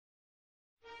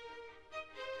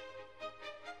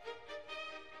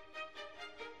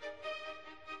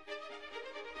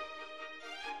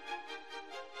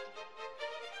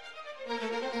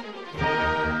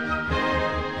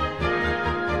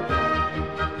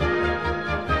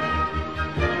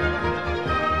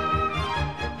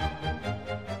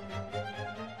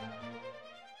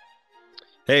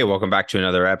Hey, welcome back to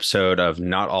another episode of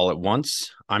Not All at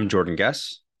Once. I'm Jordan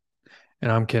Guess.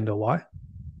 And I'm Kendall Y.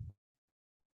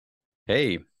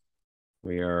 Hey,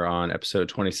 we are on episode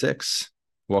 26.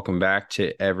 Welcome back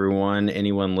to anyone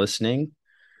listening.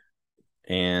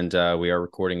 And we are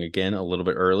recording again a little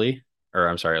bit early, or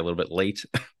I'm sorry, a little bit late.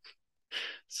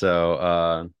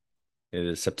 So it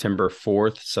is September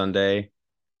 4th, Sunday.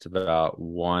 It's about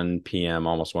 1 p.m.,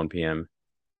 almost 1 p.m.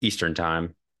 Eastern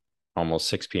time, almost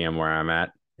 6 p.m. where I'm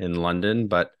at in London,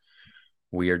 but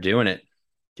we are doing it,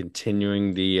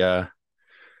 continuing the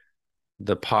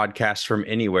podcast from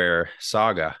anywhere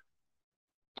saga.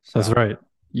 That's So, right.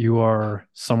 You are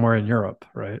somewhere in Europe,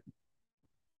 right?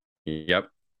 yep.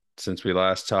 Since we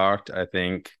last talked, I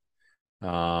think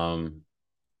I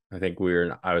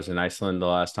was in Iceland the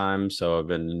last time, so I've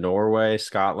been in Norway,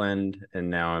 Scotland,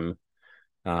 and now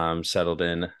I'm settled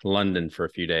in London for a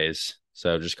few days.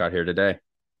 So just got here today.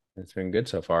 It's been good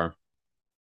so far.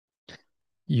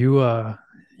 You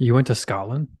you went to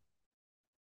Scotland?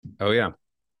 Oh yeah. That's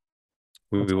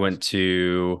We awesome. went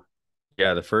to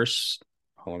the first,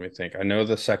 oh, let me think. I know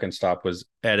the second stop was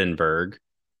Edinburgh.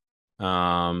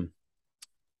 Um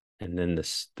And then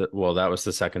that was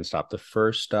the second stop. The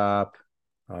first stop,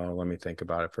 let me think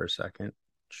about it for a second.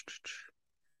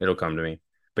 It'll come to me.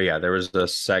 But yeah, there was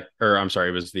or I'm sorry,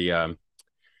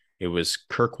 it was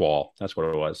Kirkwall. That's what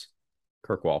it was.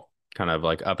 Kirkwall, kind of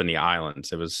like up in the islands.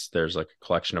 There's like a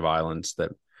collection of islands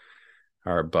that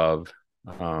are above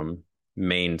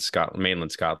mainland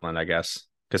Scotland, I guess.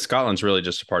 Because Scotland's really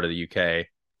just a part of the UK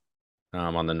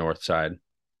on the north side.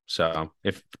 So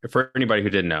if for anybody who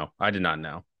didn't know, I did not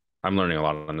know. I'm learning a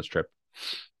lot on this trip.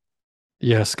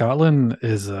 Yeah, Scotland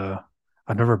is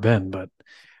I've never been, but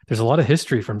there's a lot of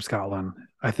history from Scotland.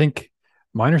 I think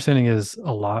my understanding is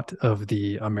a lot of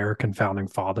the American founding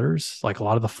fathers, like a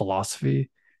lot of the philosophy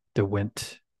that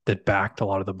went that backed a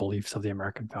lot of the beliefs of the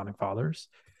American founding fathers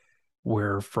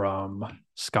were from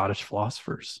Scottish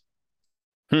philosophers.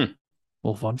 Hmm.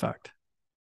 Little fun fact.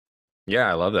 Yeah,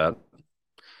 I love that.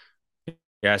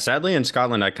 Yeah, sadly in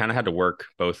Scotland, I kind of had to work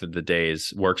both of the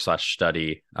days, work slash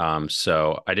study.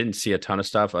 So I didn't see a ton of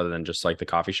stuff other than just like the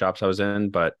coffee shops I was in.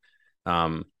 But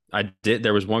I did.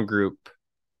 There was one group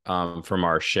from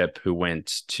our ship who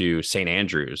went to St.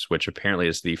 Andrews, which apparently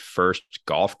is the first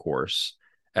golf course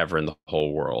ever in the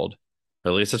whole world.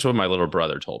 Or at least that's what my little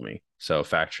brother told me. So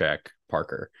fact check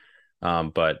Parker.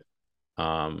 But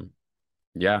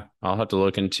yeah, I'll have to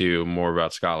look into more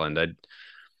about Scotland.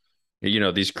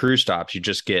 These cruise stops,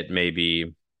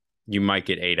 you might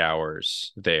get 8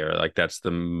 hours there. Like that's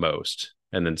the most.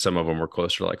 And then some of them were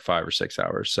closer to like 5 or 6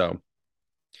 hours. So,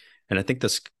 and I think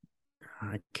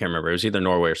I can't remember. It was either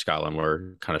Norway or Scotland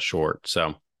were kind of short.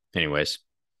 So, anyways,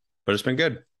 but it's been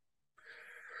good.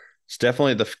 It's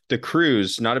definitely the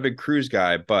cruise, not a big cruise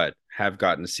guy, but have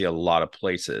gotten to see a lot of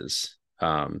places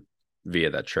via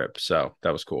that trip. So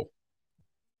that was cool.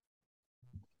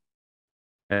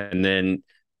 And then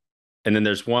And then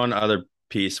there's one other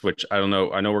piece which I don't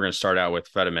know. I know we're going to start out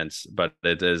with FediMints, but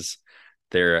it is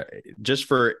there just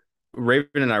for Raven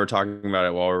and I were talking about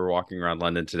it while we were walking around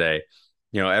London today.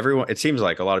 Everyone, it seems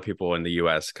like a lot of people in the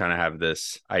US kind of have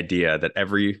this idea that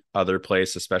every other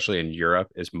place, especially in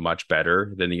Europe, is much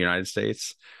better than the United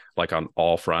States, like on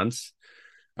all fronts.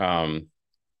 Um,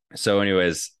 so,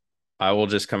 anyways, I will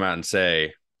just come out and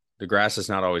say the grass is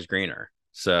not always greener.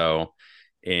 So,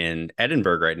 in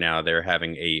Edinburgh right now, they're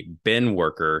having a bin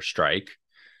worker strike,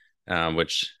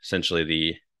 which essentially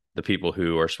the people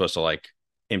who are supposed to like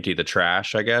empty the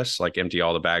trash, I guess, like empty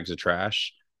all the bags of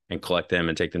trash and collect them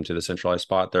and take them to the centralized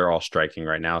spot. They're all striking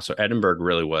right now. So Edinburgh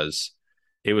really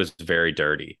it was very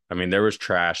dirty. I mean, there was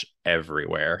trash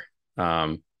everywhere.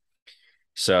 And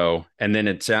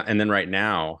then right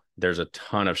now there's a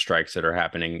ton of strikes that are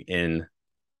happening in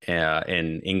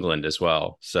England as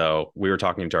well. So we were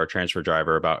talking to our transfer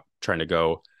driver about trying to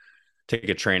go take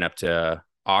a train up to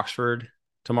Oxford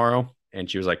tomorrow, and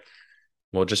she was like,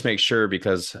 "Well, just make sure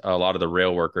because a lot of the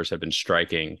rail workers have been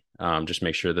striking. Just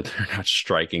make sure that they're not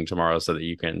striking tomorrow, so that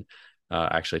you can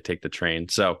actually take the train."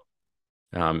 So,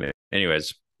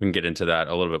 anyways, we can get into that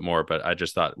a little bit more. But I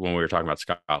just thought when we were talking about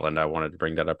Scotland, I wanted to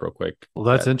bring that up real quick. Well,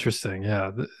 that's That interesting.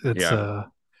 Yeah, it's yeah.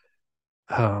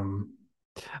 um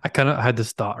I kind of had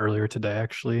this thought earlier today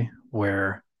actually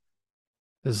where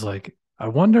is like I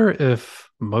wonder if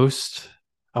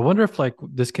like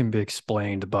this can be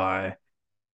explained by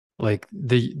like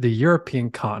the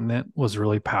European continent was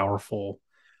really powerful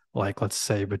like let's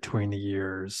say between the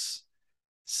years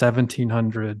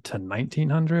 1700 to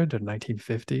 1900 or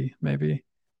 1950 maybe.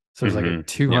 So there's like a Hmm.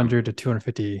 Yeah. 200 to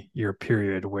 250 year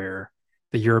period where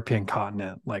the European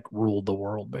continent like ruled the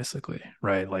world basically,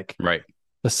 right? Like Right.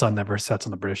 the sun never sets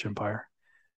on the British Empire.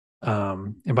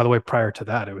 And by the way, prior to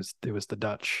that, it was the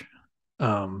Dutch.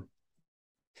 Um,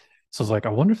 so it's like I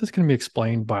wonder if this can be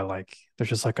explained by like there's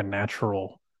just like a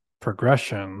natural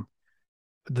progression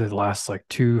the last like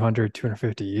 200,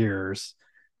 250 years,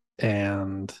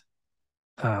 and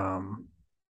um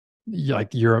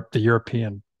like Europe, the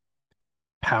European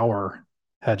power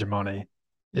hegemony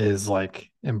is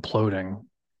like imploding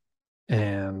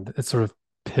and it's sort of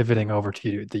pivoting over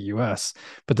to the US.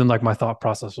 But then like my thought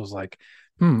process was like,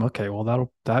 okay, well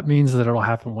that means that it'll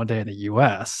happen one day in the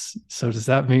US. So does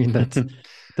that mean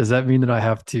that I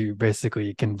have to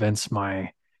basically convince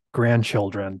my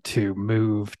grandchildren to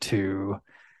move to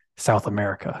South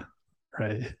America,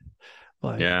 right?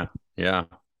 Like, Yeah. Yeah.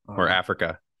 Or uh,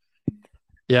 Africa.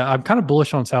 yeah, I'm kind of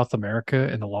bullish on South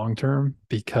America in the long term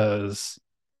because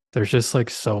there's just like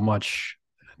so much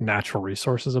natural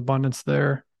resources abundance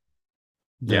there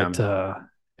Yeah. that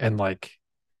and like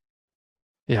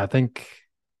yeah, I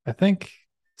think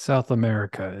South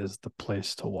America is the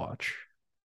place to watch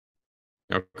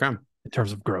Okay. in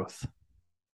terms of growth.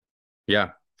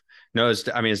 Yeah. No,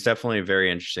 I mean, it's definitely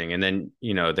very interesting. And then,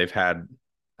 they've had,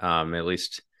 at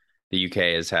least the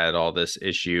UK has had all this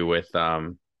issue with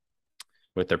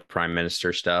their prime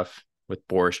minister stuff with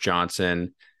Boris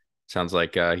Johnson. Sounds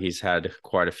like he's had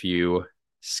quite a few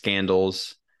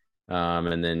scandals.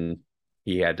 And then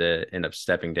he had to end up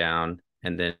stepping down.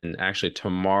 And then actually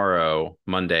tomorrow,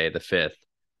 Monday the 5th,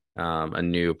 a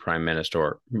new prime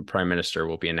minister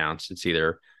will be announced. It's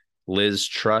either Liz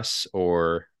Truss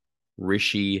or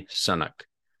Rishi Sunak.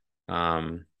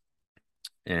 Um,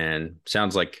 and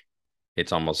sounds like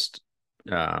it's almost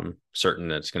certain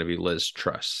that it's going to be Liz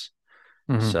Truss.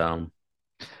 Mhm. So,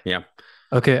 yeah.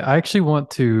 Okay, I actually want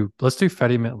to let's do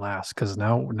FediMint last because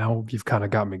now you've kind of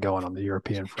got me going on the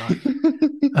European front.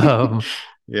 Um,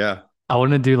 Yeah. I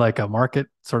want to do like a market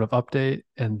sort of update,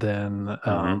 and then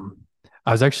Hmm.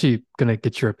 I was actually gonna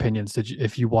get your opinions.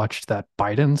 If you watched that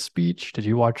Biden speech? Did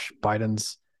you watch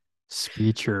Biden's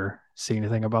speech or see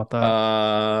anything about that?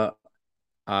 Uh,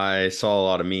 I saw a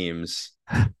lot of memes,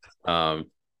 um,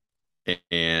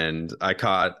 and I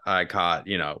caught,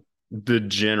 the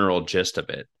general gist of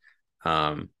it.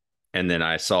 Um, and then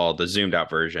I saw the zoomed out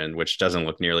version, which doesn't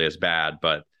look nearly as bad,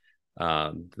 but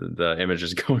the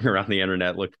images going around the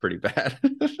internet looked pretty bad.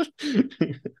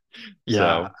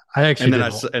 Yeah, So, I actually and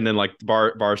then didn't. and then like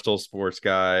Barstool Sports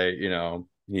guy,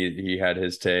 he had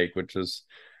his take, which was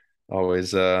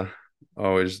always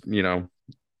always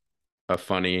a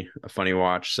funny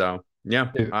watch. So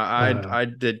yeah, Do, I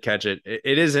did catch it.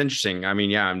 It is interesting. I mean,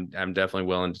 yeah, I'm definitely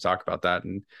willing to talk about that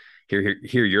and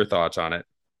hear your thoughts on it.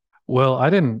 well, I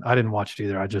didn't watch it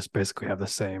either. I just basically have the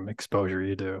same exposure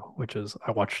you do, which is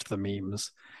I watched the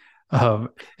memes.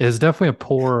 It's definitely a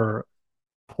poor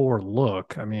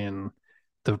look. I mean,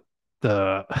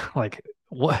 the like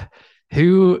what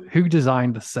who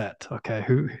designed the set? Okay,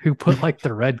 who put like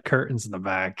the red curtains in the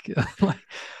back? Like,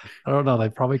 I don't know. They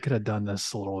probably could have done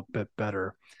this a little bit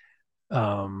better.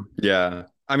 Um, Yeah.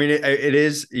 I mean, it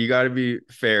is, you got to be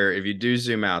fair. If you do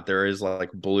zoom out, there is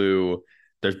like blue,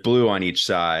 there's blue on each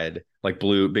side, like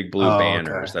big blue oh, okay,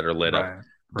 banners that are lit up.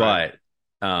 right,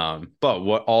 right. But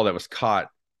what all that was caught,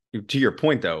 to your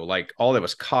point though, like all that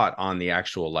was caught on the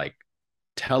actual like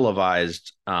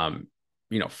televised,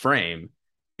 frame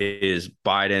is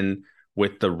Biden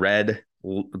with the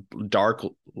dark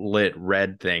lit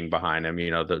red thing behind him,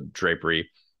 the drapery,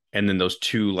 and then those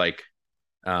two like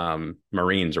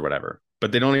Marines or whatever.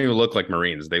 But they don't even look like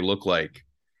Marines. They look like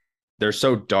they're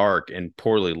so dark and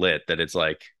poorly lit that it's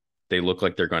like they look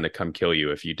like they're going to come kill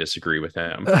you if you disagree with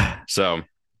him. So,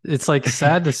 It's like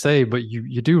sad to say, but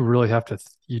you do really have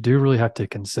to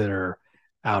consider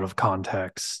out of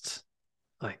context,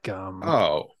 like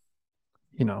oh,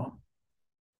 you know,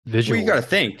 well, you got to visuals.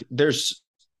 think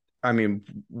I mean,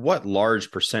 what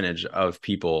large percentage of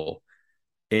people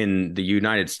in the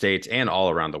United States and all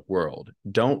around the world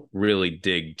don't really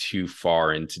dig too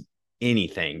far into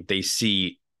anything. They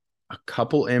see a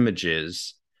couple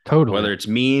images, Totally. whether it's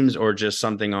memes or just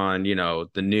something on,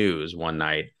 the news one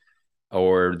night,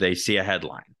 or they see a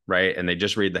headline, right? And they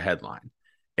just read the headline.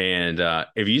 And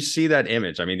if you see that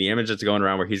image, I mean, the image that's going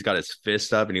around where he's got his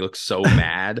fist up and he looks so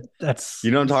mad, That's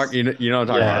you know what I'm talking, you know what I'm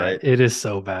talking about, yeah, right? it is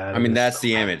so bad. I It mean, is that's so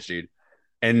the bad. image, dude.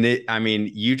 And I mean,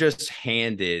 you just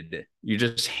handed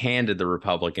the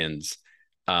Republicans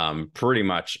pretty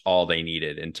much all they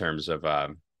needed in terms of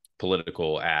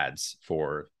political ads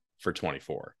for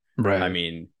 24. I Right.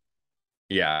 mean,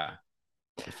 yeah.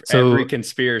 Every So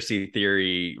conspiracy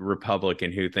theory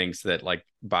Republican who thinks that like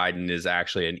Biden is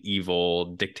actually an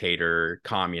evil dictator,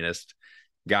 communist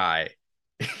guy,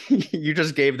 you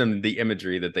just gave them the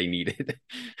imagery that they needed.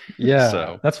 yeah,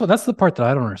 So, that's the part that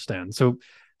I don't understand. So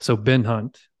Ben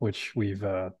Hunt, which we've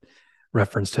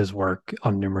referenced his work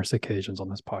on numerous occasions on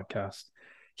this podcast,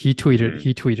 mhm.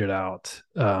 he tweeted out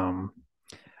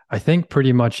I think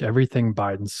pretty much everything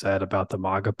Biden said about the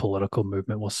MAGA political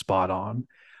movement was spot on.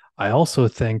 I also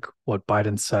think what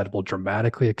Biden said will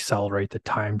dramatically accelerate the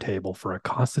timetable for a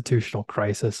constitutional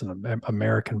crisis and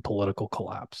American political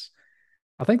collapse.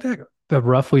 I think that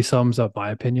roughly sums up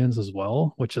my opinions as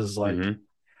well, which is like, Mhm.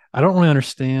 I don't really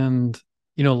understand,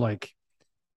 like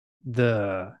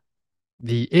the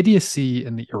idiocy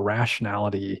and the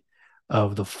irrationality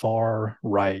of the far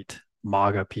right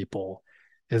MAGA people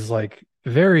is like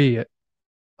very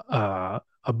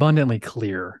abundantly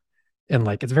clear, and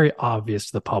like it's very obvious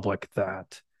to the public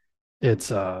that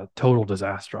it's a total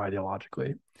disaster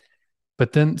ideologically.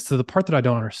 But then, so the part that I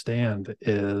don't understand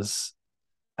is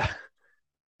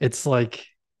it's like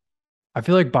I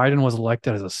feel like Biden was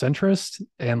elected as a centrist,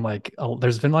 and like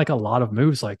there's been like a lot of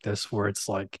moves like this where it's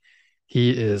like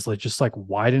he is like just like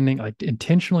widening, like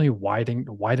intentionally widening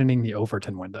the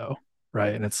Overton window,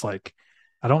 right? And it's like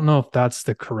I don't know if that's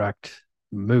the correct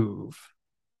move.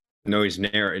 No, he's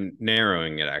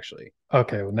narrowing it actually.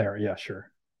 Okay, well, there, yeah,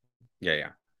 sure. Yeah, yeah.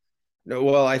 No,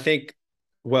 well, I think,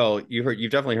 well,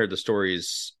 you've definitely heard the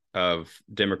stories of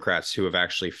Democrats who have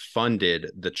actually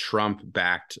funded the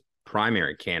Trump-backed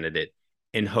primary candidate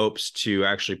in hopes to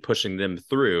actually pushing them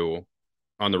through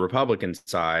on the Republican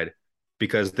side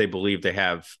because they believe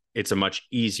it's a much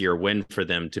easier win for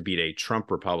them to beat a Trump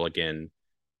Republican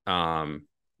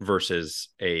versus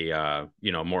a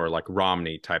more like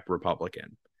Romney type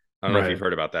Republican. I don't know if you've Right.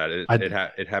 heard about that. I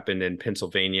It happened in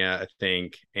Pennsylvania, I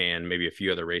think, and maybe a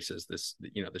few other races this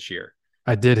year.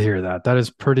 I did hear that. That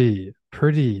is pretty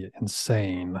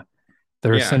insane.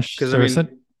 They're Yeah, essentially because I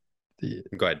mean,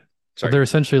 well, go ahead. Sorry. they're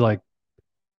essentially like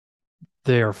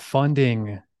they are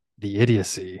funding the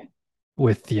idiocy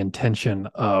with the intention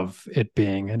of it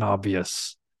being an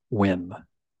obvious win,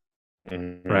 right?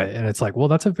 Mm-hmm. And it's like, well,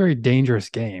 that's a very dangerous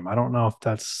game. I don't know if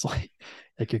that's like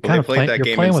Well, they played you're that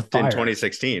game playing with in fire.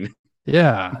 2016.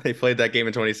 Yeah, They played that game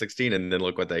in 2016, and then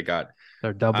look what they got.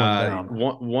 they're doubling down.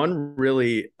 One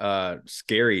really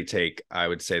scary take I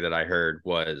would say that I heard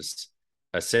was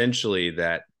essentially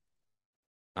that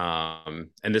and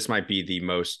this might be the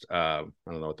most I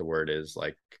don't know what the word is,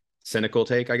 like cynical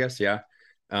take, I guess, yeah.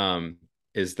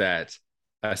 Is that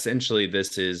essentially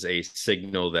this is a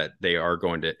signal that they are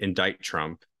going to indict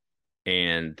Trump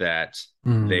and that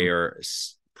they Mm, are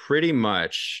pretty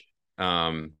much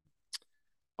um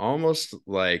almost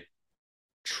like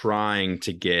trying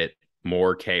to get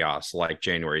more chaos like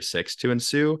January 6th to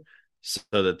ensue so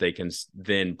that they can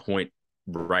then point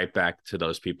right back to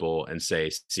those people and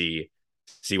say, see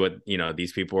what,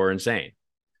 these people are insane.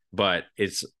 But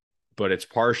it's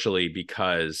partially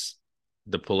because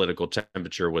the political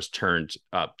temperature was turned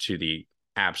up to the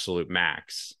absolute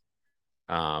max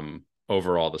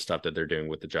over all the stuff that they're doing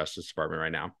with the Justice Department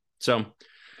right now. So,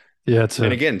 yeah,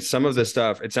 and again, some of the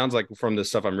stuff, it sounds like from the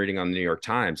stuff I'm reading on the New York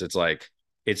Times,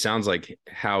 it sounds like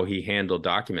how he handled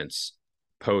documents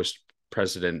post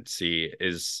presidency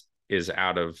is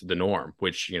out of the norm,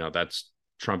 which, that's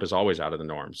Trump is always out of the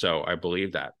norm. So I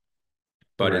believe that.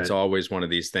 But it's right. always one of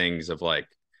these things of like,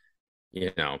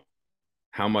 you know,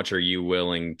 how much are you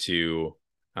willing to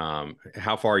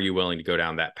how far are you willing to go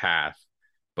down that path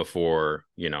before,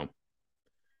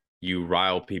 you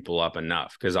rile people up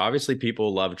enough, because obviously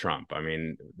people love Trump. I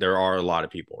mean, there are a lot of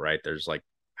people, right? There's like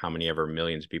how many ever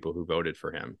millions of people who voted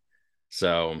for him.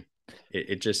 So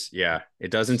it just, yeah,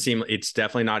 it doesn't seem, it's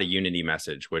definitely not a unity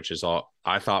message, which is all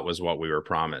I thought was what we were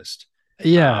promised.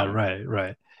 Yeah, Um, right,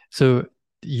 right. So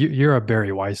you're a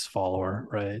Barry Weiss follower,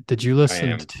 right? Did you I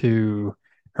listen am. to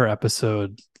her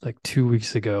episode like 2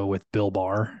 weeks ago with Bill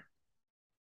Barr?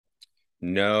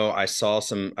 No, I saw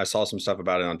some stuff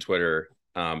about it on Twitter,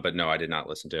 but no, I did not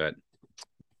listen to it.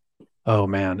 Oh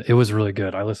man, it was really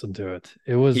good. I listened to it.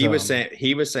 It was He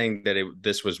was saying that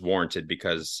this was warranted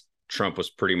because Trump was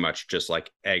pretty much just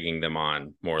like egging them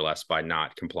on more or less by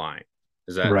not complying.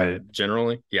 Is that right.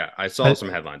 generally? Yeah, I saw I some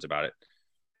headlines about it.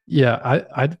 yeah,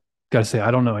 I gotta say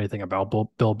I don't know anything about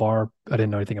Bill Barr. I didn't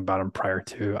know anything about him prior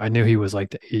to. I knew he was like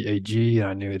the AAG, and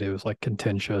I knew that it was like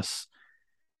contentious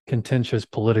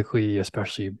politically,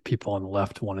 especially people on the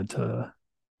left wanted to,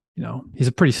 he's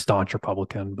a pretty staunch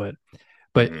Republican,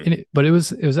 Hmm. but it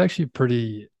was actually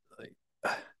pretty like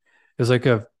it was like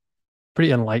a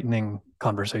pretty enlightening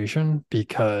conversation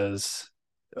because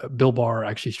Bill Barr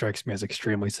actually strikes me as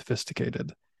extremely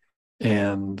sophisticated.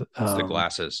 And It's the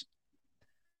glasses.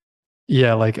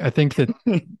 yeah, like I think that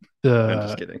I'm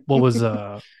just the kidding. what was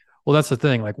well, that's the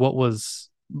thing. Like what was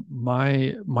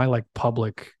my like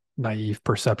public naive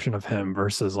perception of him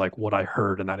versus like what I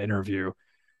heard in that interview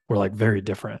were like very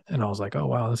different. And I was like, oh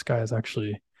wow, this guy is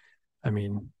actually, I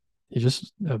mean, he's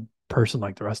just a person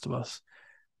like the rest of us.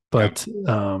 Yeah. But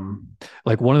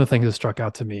like one of the things that struck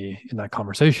out to me in that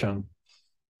conversation,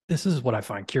 this is what I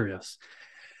find curious,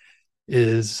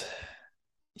 is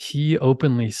he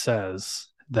openly says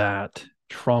that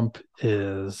Trump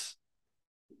is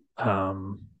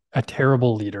a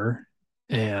terrible leader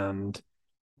and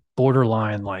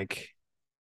borderline like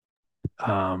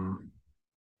um,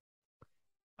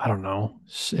 I don't know,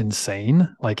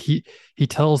 insane. Like he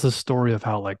tells this story of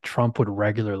how like Trump would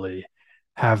regularly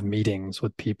have meetings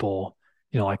with people,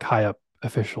 like high up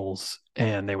officials,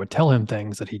 and they would tell him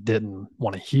things that he didn't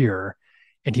want to hear,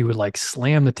 and he would like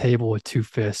slam the table with two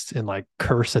fists and like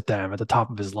curse at them at the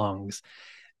top of his lungs.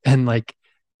 And like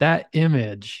that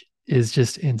image is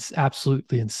just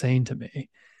absolutely insane to me.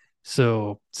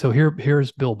 So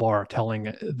here's Bill Barr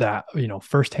telling that,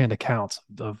 firsthand accounts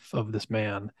of this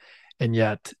man, and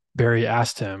yet Barry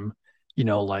asked him,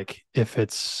 like if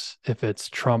it's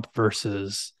Trump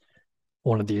versus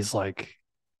one of these like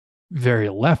very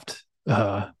left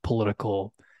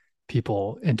political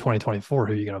people in 2024,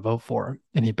 who are you going to vote for?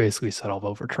 And he basically said, I'll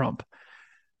vote for Trump.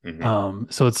 Hmm.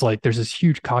 So it's like there's this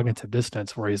huge cognitive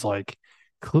dissonance where he's like,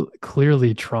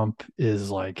 clearly Trump is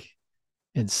like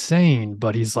insane,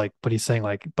 but he's saying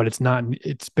like, but it's not,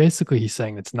 it's basically he's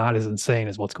saying it's not as insane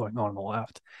as what's going on the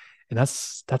left. And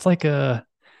that's like I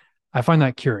find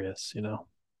that curious.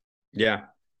 Yeah.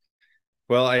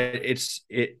 Well,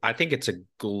 I think it's a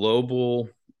global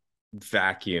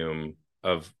vacuum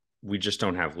of we just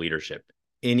don't have leadership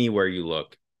anywhere you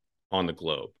look on the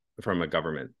globe from a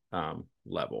government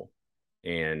level.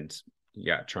 And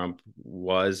yeah, Trump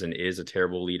was and is a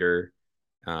terrible leader.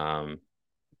 Um,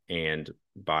 and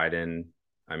Biden,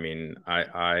 I mean,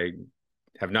 I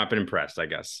have not been impressed, I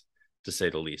guess, to say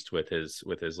the least, with his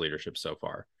leadership so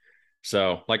far.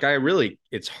 So, like,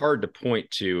 it's hard to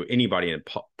point to anybody in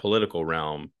the political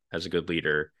realm as a good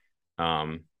leader.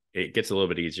 It gets a little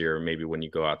bit easier maybe when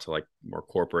you go out to like more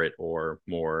corporate or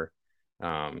more,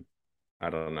 um, I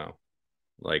don't know,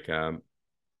 like,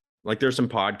 there's some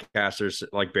podcasters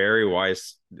like Barry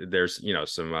Weiss. There's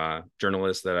some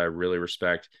journalists that I really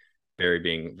respect. Barry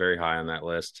being very high on that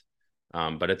list.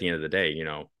 But at the end of the day,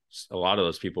 a lot of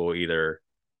those people either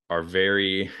are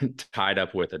very tied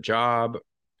up with a job,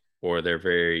 or they're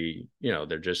very,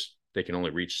 they can only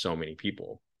reach so many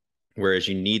people. Whereas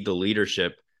you need the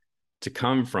leadership to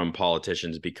come from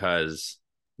politicians because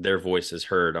their voice is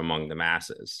heard among the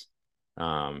masses,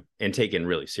 and taken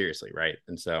really seriously, right?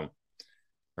 And so,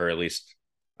 or at least,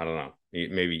 I don't know,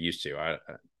 maybe used to.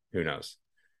 Who knows?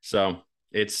 So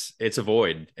it's a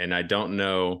void, and I don't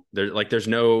know. There's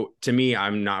no, to me,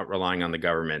 I'm not relying on the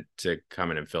government to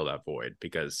come in and fill that void,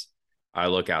 because I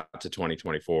look out to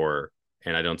 2024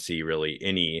 and I don't see really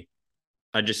any.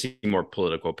 I just see more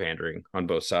political pandering on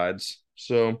both sides.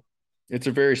 So it's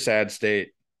a very sad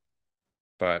state,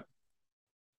 but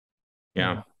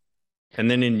yeah. Yeah. And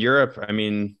then in Europe, I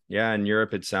mean, yeah, in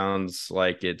Europe, it sounds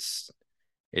like it's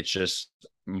just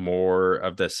more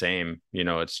of the same.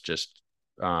 It's just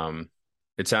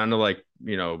it sounded like,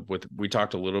 we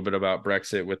talked a little bit about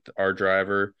Brexit with our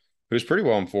driver, who's pretty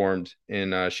well informed,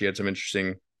 and she had some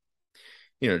interesting,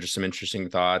 just some interesting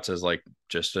thoughts as like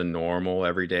just a normal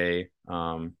everyday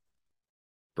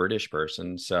British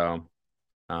person. So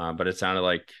but it sounded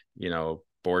like,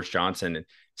 Boris Johnson, it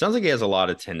sounds like he has a lot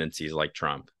of tendencies like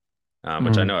Trump,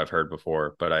 which I Mm, know I've heard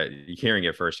before, but hearing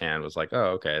it firsthand was like,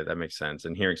 oh, okay, that makes sense.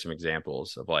 And hearing some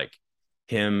examples of like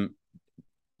him,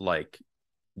 like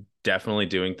definitely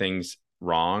doing things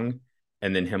wrong,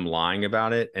 and then him lying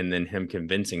about it, and then him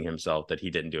convincing himself that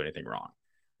he didn't do anything wrong.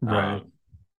 right. Um,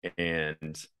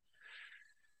 and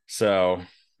so,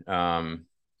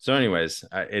 so anyways,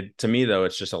 to me though,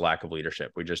 it's just a lack of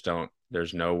leadership. We just don't.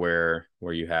 There's nowhere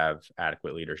where you have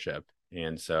adequate leadership,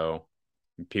 and so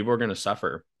people are going to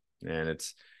suffer, and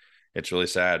it's really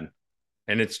sad.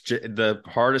 And the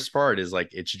hardest part is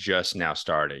like it's just now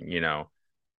starting.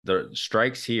 The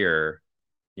strikes here.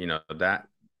 That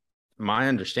my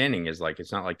understanding is like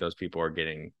it's not like those people are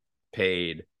getting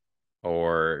paid,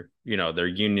 or their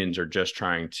unions are just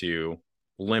trying to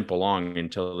limp along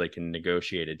until they can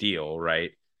negotiate a deal,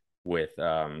 right, with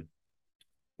the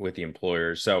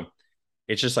employers. So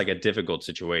it's just like a difficult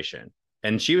situation.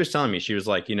 And she was telling me, she was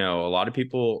like, a lot of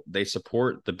people, they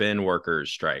support the bin workers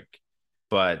strike,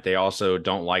 but they also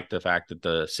don't like the fact that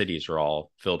the cities are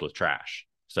all filled with trash.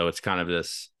 So it's kind of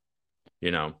this,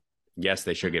 you know, yes,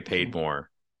 they should get paid more,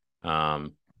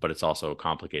 but it's also a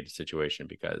complicated situation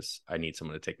because I need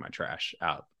someone to take my trash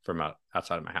out from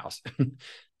outside of my house.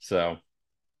 So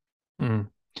Mm.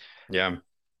 yeah.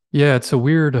 Yeah, it's a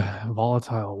weird,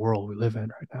 volatile world we live in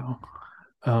right now.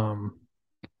 Um,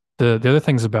 the other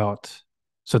things about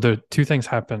so the two things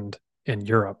happened in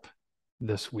Europe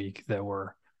this week that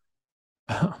were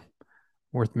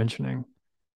worth mentioning.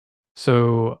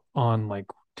 So on like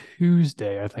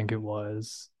Tuesday, I think it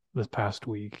was this past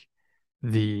week,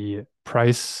 the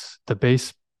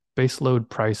base load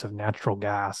price of natural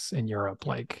gas in Europe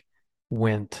like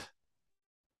went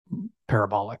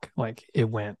parabolic. Like it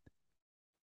went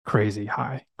crazy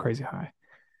high, crazy high.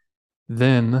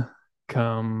 Then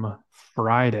come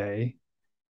Friday,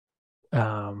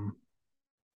 um,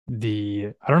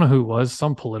 the I don't know who it was,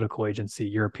 some political agency,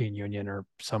 European Union or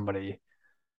somebody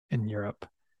in Europe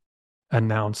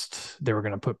announced they were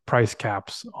going to put price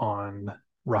caps on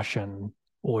Russian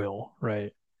oil,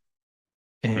 right?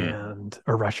 Hmm. And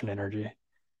or Russian energy.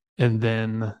 And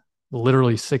then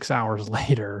literally 6 hours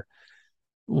later,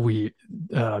 we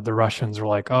the Russians were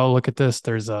like, "Oh, look at this.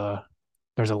 There's a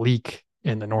leak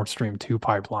in the Nord Stream 2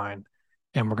 pipeline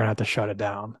and we're going to have to shut it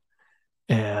down."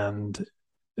 And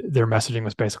their messaging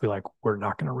was basically like, "We're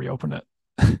not going to reopen it."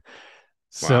 Wow.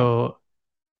 So,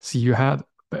 so you had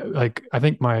like I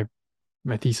think my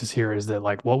thesis here is that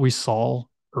like what we saw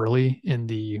early in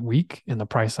the week in the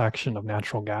price action of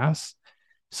natural gas,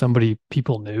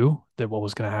 people knew that what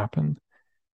was going to happen,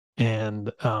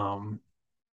 and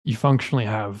you functionally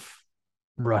have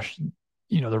Russian,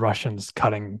 the Russians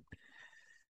cutting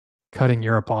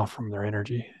Europe off from their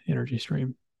energy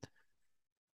stream.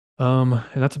 And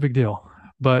that's a big deal.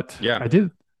 But Yeah.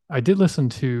 I did listen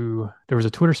to there was a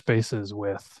Twitter Spaces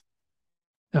with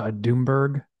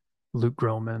Doomberg, Luke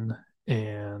Groman,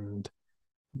 and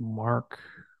Mark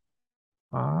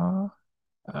uh,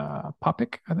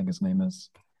 Popik, I think his name is,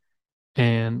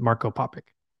 and Marco Popik.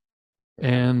 Okay.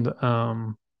 And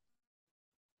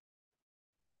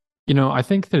I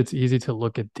think that it's easy to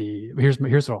look at here's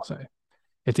what I'll say.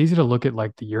 It's easy to look at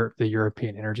like the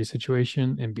European energy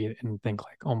situation and think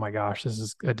like, oh my gosh, this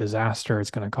is a disaster.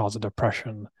 It's going to cause a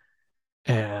depression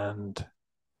and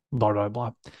blah blah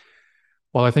blah.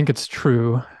 Well, I think it's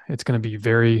true. It's going to be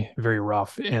very very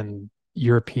rough, and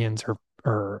Europeans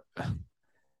are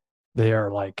they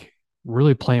are like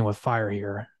really playing with fire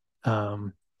here.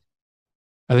 Um,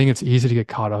 I think it's easy to get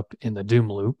caught up in the doom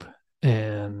loop,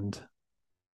 and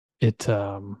it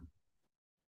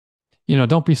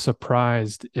don't be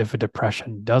surprised if a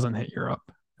depression doesn't hit Europe.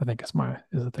 I think is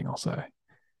the thing I'll say.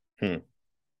 Hmm.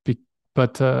 Be,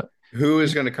 but Who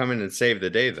is going to come in and save the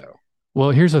day, though?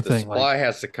 well, here's the The thing. supply Like,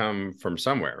 has to come from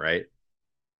somewhere, right?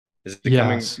 Is it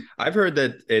coming? yes, I've heard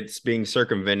that it's being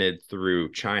circumvented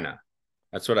through China.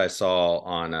 That's what I saw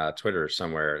on Twitter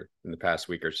somewhere in the past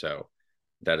week or so.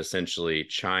 That essentially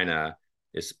China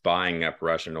is buying up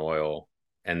Russian oil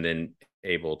and then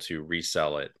able to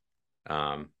resell it,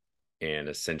 um, and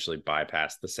essentially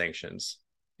bypass the sanctions.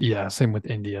 yeah. Same with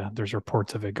India. There's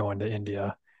reports of it going to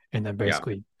India and then Yeah,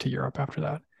 basically to Europe after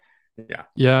that. yeah.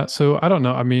 Yeah. So I don't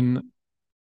know. I mean,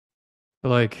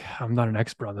 like, I'm not an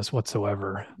expert on this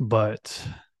whatsoever, but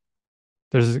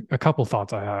there's a couple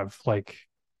thoughts I have.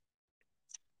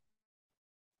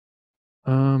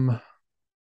 Um,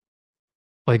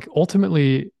 like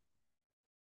ultimately,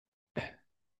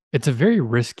 it's a very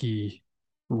risky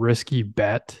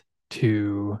bet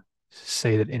to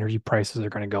say that energy prices are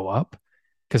going to go up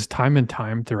because time and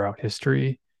time throughout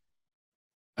history,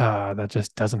 that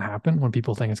just doesn't happen when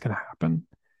people think it's going to happen.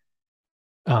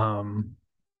 Um,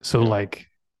 so Yeah. like,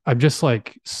 I'm just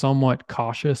like somewhat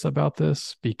cautious about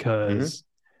this Hmm. because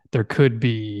there could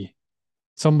be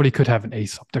somebody could have an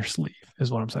ace up their sleeve,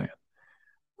 is what I'm saying.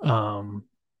 Um,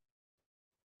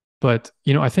 but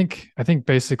I think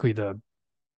basically the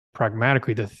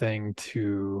pragmatically the thing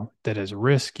to that is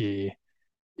risky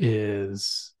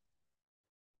is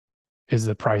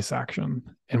the price action.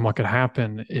 And what could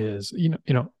happen is,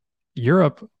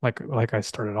 Europe, like I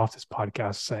started off this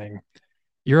podcast saying,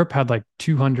 Europe had like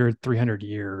 200, 300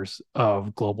 years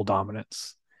of global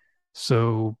dominance.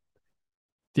 So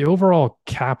the overall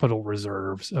capital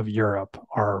reserves of Europe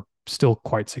are still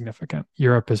quite significant.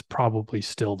 Europe is probably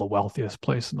still the wealthiest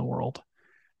place in the world.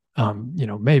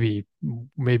 Maybe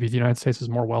the United States is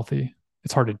more wealthy.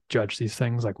 It's hard to judge these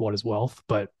things like what is wealth,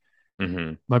 but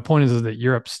Hmm. my point is that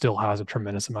Europe still has a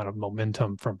tremendous amount of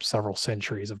momentum from several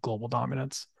centuries of global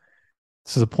dominance.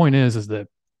 So the point is that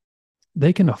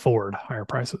they can afford higher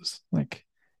prices. Like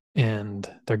and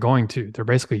they're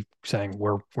basically saying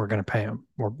we're going to pay them.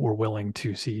 We're willing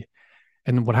to see.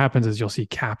 And what happens is you'll see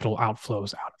capital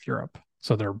outflows out of Europe.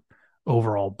 So their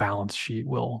overall balance sheet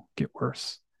will get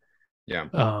worse. Yeah.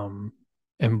 Um,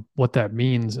 and what that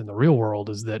means in the real world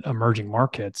is that emerging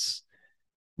markets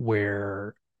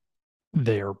where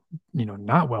they are,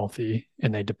 not wealthy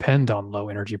and they depend on low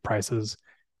energy prices,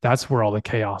 that's where all the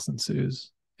chaos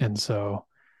ensues. And so,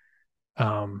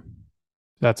 um,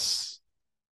 that's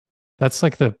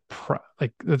like the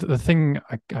thing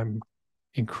I'm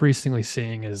increasingly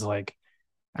seeing is like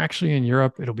actually in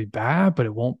Europe it'll be bad, but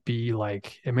it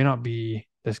may not be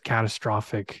this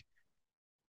catastrophic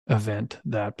event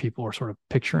that people are sort of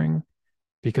picturing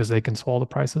because they can swallow the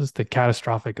prices. The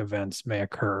catastrophic events may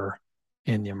occur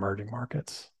in the emerging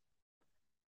markets,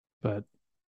 but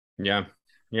Yeah.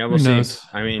 Yeah, we'll who see. knows?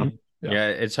 I mean, Yeah. yeah,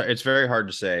 it's very hard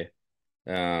to say.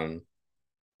 Um,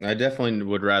 I definitely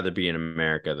would rather be in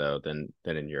America though than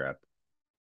in Europe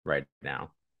right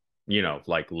now.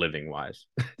 Like living wise.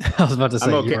 I was about to I'm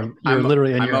say okay. you're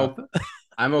literally in Europe.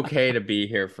 I'm okay to be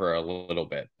here for a little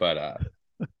bit, but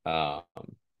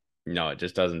no, it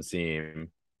just doesn't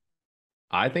seem.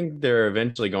 I think they're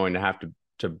eventually going to have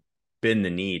to bend the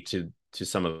knee to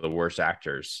some of the worst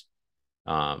actors,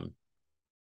 um,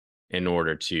 in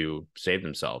order to save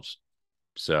themselves.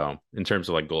 So in terms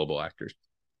of like global actors,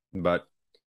 but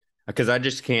because I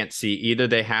just can't see either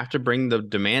they have to bring the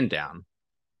demand down,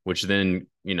 which then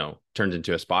turns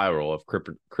into a spiral of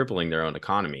crippling their own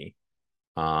economy,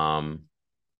 um,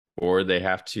 or they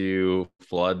have to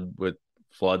flood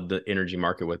the energy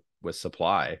market with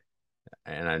supply,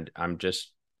 and I'm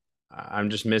just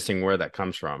missing where that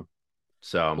comes from.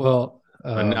 So Well,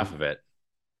 enough of it.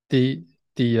 the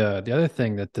the other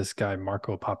thing that this guy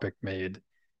Marco Popic made,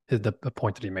 the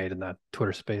point that he made in that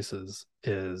Twitter Spaces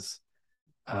is,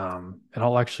 and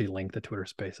I'll actually link the Twitter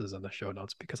Spaces in the show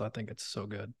notes because I think it's so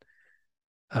good.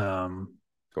 Um,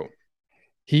 Cool.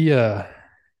 he uh,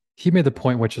 he made the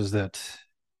point, which is that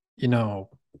you know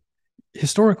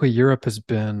historically Europe has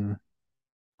been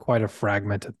quite a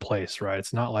fragmented place, right?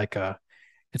 It's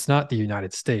not the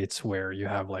United States where you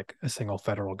have like a single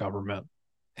federal government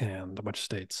and a bunch of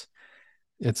states.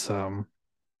 It's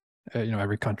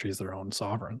every country is their own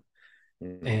sovereign.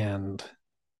 Mm-hmm. And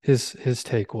his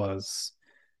take was,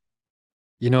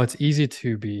 it's easy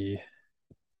to be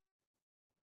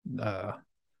uh,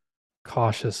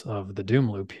 cautious of the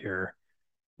doom loop here.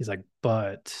 He's like,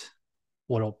 but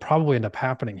what'll probably end up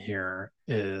happening here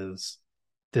is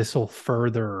this will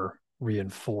further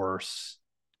reinforce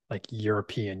like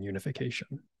European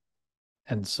unification.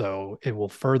 And so it will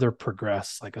further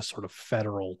progress like a sort of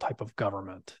federal type of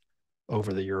government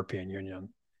over the European Union,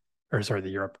 or sorry, the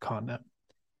Europe continent.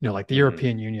 Like the Mm-hmm.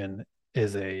 European Union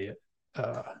is a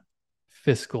uh,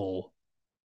 fiscal,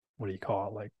 what do you call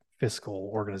it? Like fiscal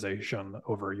organization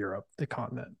over Europe, the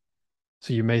continent.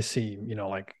 So you may see,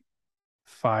 like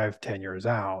 5, 10 years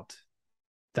out,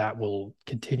 that will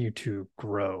continue to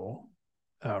grow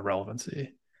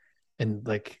relevancy. And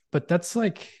like, but that's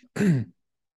like,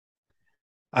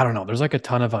 I don't know. There's like a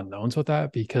ton of unknowns with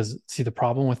that because see, the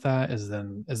problem with that is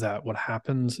that what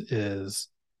happens is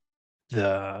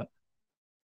the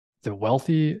the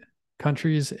wealthy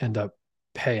countries end up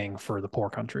paying for the poor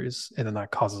countries, and then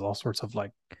that causes all sorts of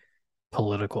like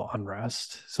political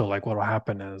unrest. So like what will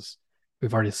happen is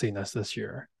we've already seen this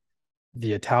year.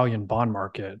 The Italian bond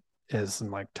market is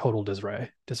in like total disarray.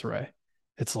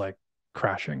 It's like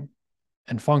crashing.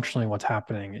 And functionally what's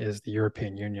happening is the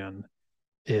European Union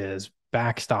is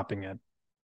backstopping it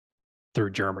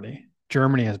through Germany.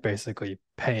 Germany is basically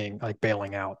paying, like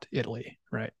bailing out Italy,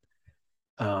 right?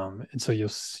 And so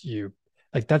you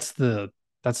like that's the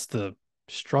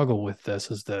struggle with this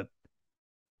is that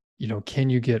can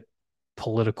you get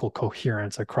political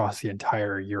coherence across the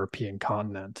entire European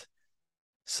continent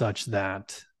such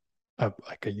that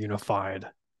like a unified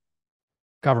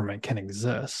government can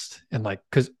exist and like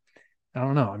because I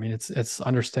don't know. I mean, it's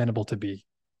understandable to be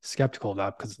skeptical of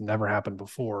that because it's never happened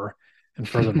before. And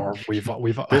furthermore, we've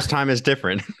This time is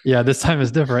different. yeah, this time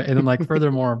is different. And then like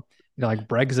furthermore, like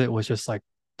Brexit was just like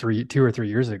 2 or 3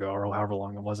 years ago, or however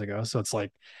long it was ago. So it's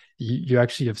like you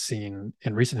actually have seen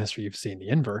in recent history, you've seen the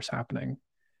inverse happening.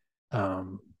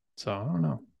 Um, so I don't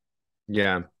know.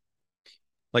 Yeah.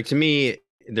 Like to me,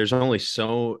 there's only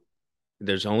so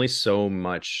there's only so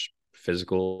much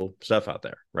physical stuff out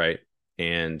there, right?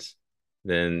 And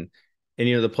then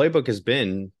the playbook has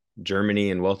been Germany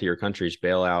and wealthier countries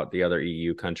bail out the other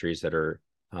EU countries that are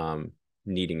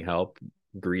needing help.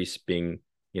 Greece being,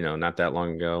 not that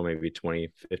long ago, maybe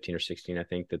 2015 or 16, I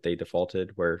think that they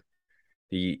defaulted where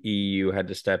the EU had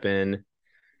to step in.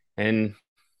 And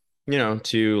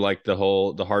to like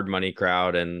the hard money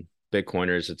crowd and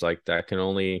Bitcoiners, it's like that can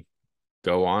only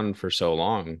go on for so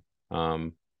long,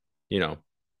 um, you know,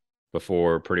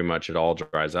 before pretty much it all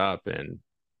dries up and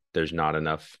there's not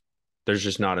enough, there's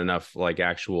just not enough like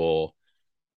actual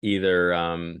either,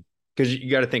 because you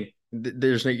got to think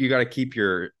you got to keep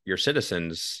your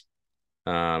citizens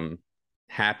um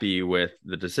happy with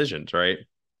the decisions, right?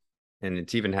 And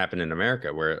it's even happened in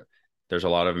America where there's a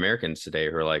lot of Americans today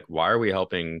who are like, why are we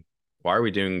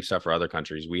doing stuff for other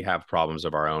countries? We have problems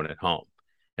of our own at home.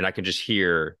 And I can just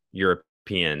hear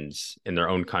Europeans in their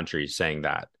own countries saying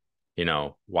that,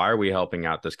 why are we helping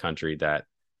out this country that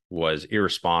was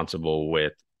irresponsible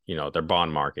with, their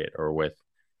bond market or with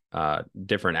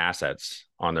different assets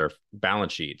on their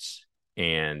balance sheets?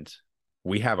 And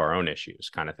we have our own issues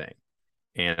kind of thing.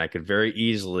 And I could very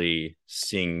easily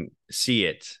see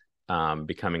it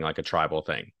becoming like a tribal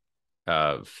thing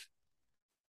of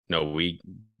no, we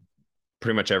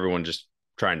pretty much everyone just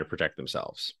trying to protect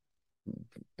themselves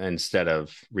instead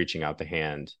of reaching out the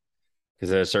hand.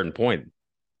 Because at a certain point,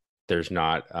 there's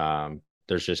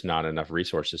just not enough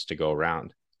resources to go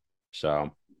around.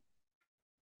 So,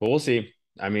 but we'll see.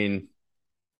 I mean,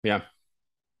 yeah,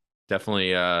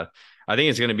 definitely. I think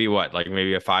it's going to be what, like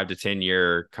maybe a 5 to 10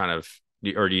 year kind of,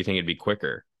 or do you think it'd be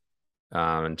quicker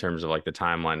in terms of like the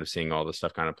timeline of seeing all this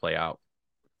stuff kind of play out?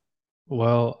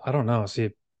 Well, I don't know. See,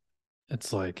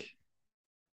 it's like,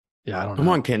 yeah, I don't Come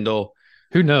know. on, Kendall.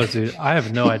 Who knows, dude? I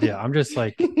have no idea. I'm just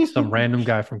like some random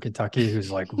guy from Kentucky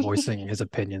who's like voicing his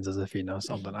opinions as if he knows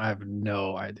something. I have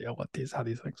no idea how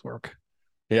these things work.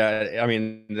 Yeah, I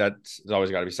mean, that's always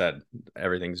got to be said.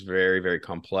 Everything's very, very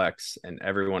complex, and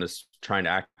everyone is trying to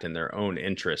act in their own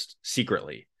interest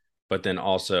secretly. But then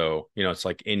also, it's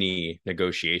like any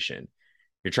negotiation.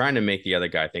 You're trying to make the other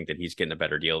guy think that he's getting a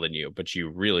better deal than you, but you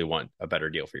really want a better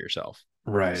deal for yourself.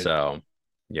 Right. So,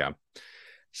 yeah.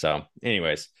 So,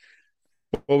 anyways,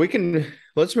 well,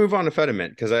 let's move on to FediMint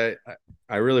because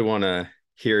I really want to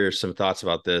hear some thoughts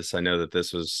about this. I know that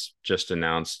this was just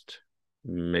announced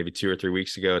maybe 2 or 3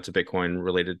 weeks ago. It's a Bitcoin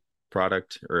related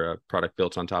product or a product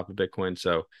built on top of Bitcoin.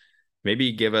 So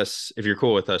maybe give us, if you're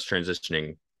cool with us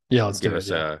transitioning, Yeah, let's give do it. us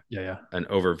Yeah. a Yeah. Yeah. an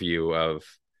overview of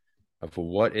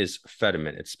what is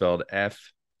FediMint. It's spelled FEDIMINTS.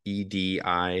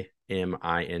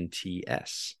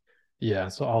 Yeah.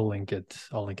 So I'll link it.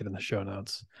 I'll link it in the show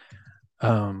notes.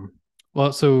 Um,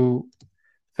 well, so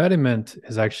FediMint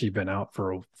has actually been out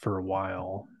for a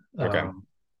while. Okay.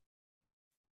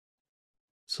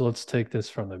 So let's take this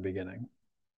from the beginning.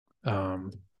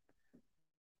 Um,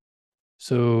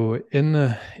 so in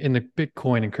the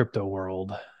Bitcoin and crypto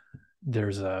world,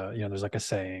 there's like a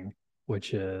saying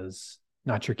which is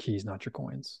not your keys, not your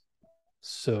coins.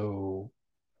 So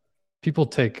people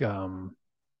take um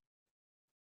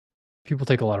people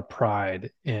take a lot of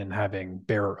pride in having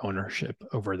bearer ownership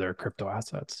over their crypto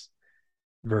assets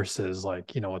versus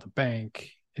like, with a bank,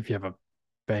 if you have a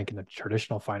bank in the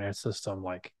traditional finance system,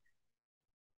 like,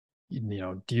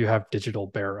 do you have digital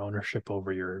bearer ownership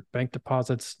over your bank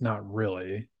deposits? Not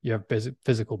really. You have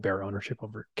physical bearer ownership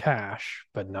over cash,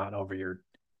 but not over your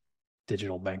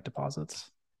digital bank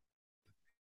deposits.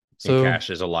 And So cash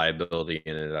is a liability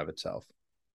in and of itself.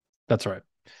 that's right.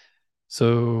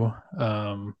 So,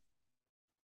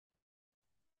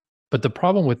 but the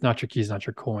problem with not your keys, not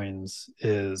your coins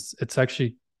is it's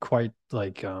actually quite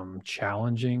like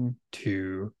challenging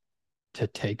to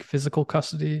take physical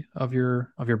custody of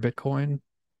your Bitcoin.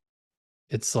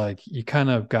 It's like you kind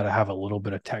of got to have a little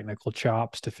bit of technical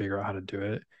chops to figure out how to do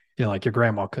it. Like your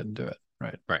grandma couldn't do it,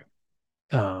 right? Right.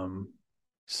 Um,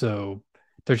 so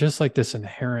there's just like this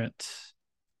inherent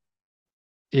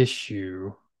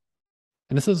issue,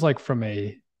 and this is like from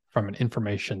an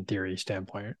information theory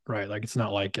standpoint, right? Like it's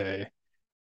not like an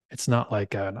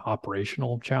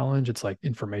operational challenge. It's like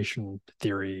information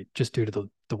theory, just due to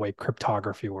the way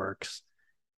cryptography works.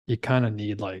 You kind of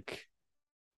need like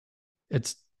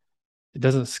it's it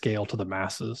doesn't scale to the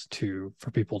masses to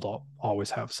for people to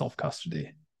always have self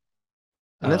custody.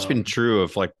 And that's been Um, true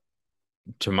of like,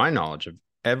 to my knowledge, of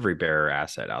every bearer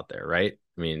asset out there, right?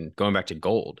 I mean, going back to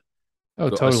gold, oh,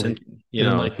 totally. And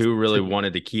then like who really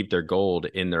wanted to keep their gold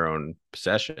in their own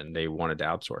possession? They wanted to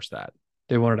outsource that.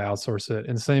 they wanted to outsource it,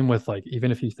 and same with like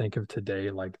even if you think of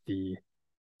today, like the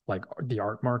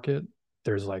art market,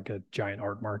 there's like a giant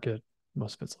art market.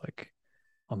 Most of it's like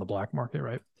on the black market,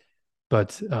 right?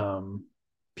 But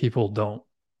people don't.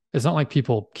 It's not like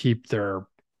people keep their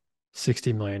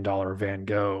 $60 million Van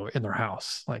Gogh in their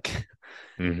house. Like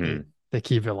they Mm-hmm. they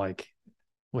keep it like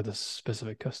with a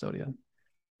specific custodian.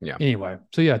 Yeah. Anyway,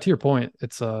 so yeah, to your point,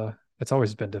 it's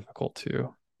always been difficult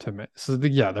to make. So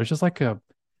yeah, there's just like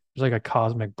there's like a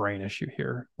cosmic brain issue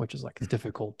here, which is like it's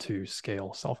difficult to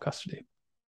scale self custody.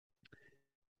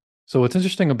 So what's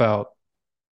interesting about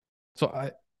so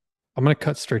I'm gonna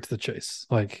cut straight to the chase.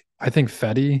 Like I think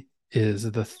Fedi is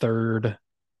the third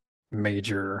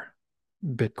major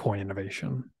Bitcoin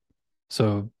innovation.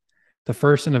 So the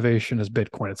first innovation is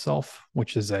Bitcoin itself,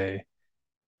 which is a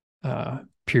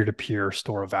peer-to-peer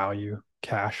store of value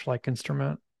cash-like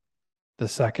instrument. The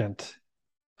second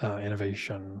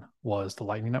innovation was the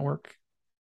Lightning Network.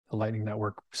 The Lightning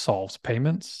Network solves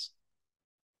payments.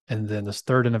 And then this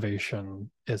third innovation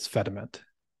is FediMint.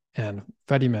 And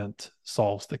FediMint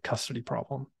solves the custody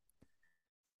problem.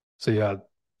 So you had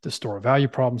the store of value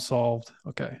problem solved.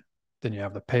 Okay. Then you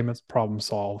have the payments problem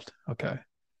solved. Okay.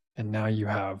 And now you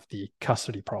have the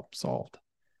custody problem solved.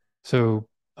 So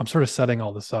I'm sort of setting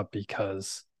all this up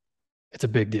because it's a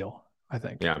big deal, I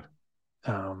think. Yeah.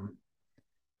 Um,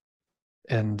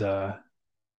 and the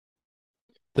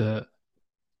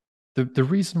the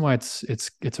reason why it's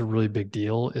a really big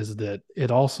deal is that it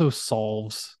also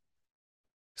solves.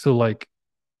 So like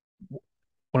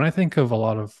when I think of a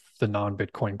lot of the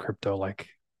non-Bitcoin crypto, like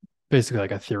basically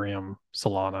like Ethereum,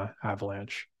 Solana,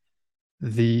 Avalanche,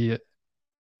 the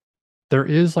there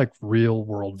is like real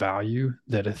world value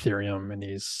that Ethereum and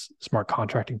these smart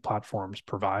contracting platforms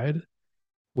provide,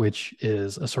 which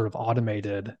is a sort of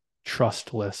automated,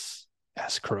 trustless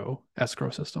escrow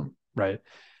system, right?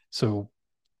 So,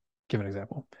 give an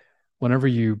example. Whenever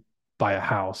you buy a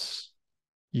house,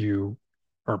 you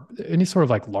or any sort of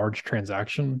like large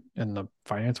transaction in the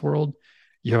finance world,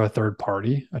 you have a third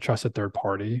party, a trusted third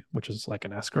party, which is like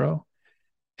an escrow,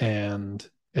 and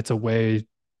it's a way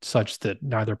such that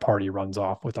neither party runs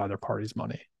off with either party's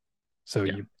money. So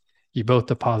Yeah. you both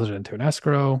deposit it into an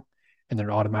escrow, and then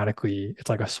automatically it's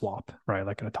like a swap, right?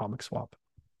 Like an atomic swap.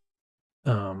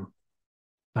 Um,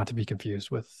 Not to be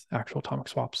confused with actual atomic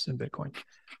swaps in Bitcoin,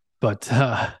 but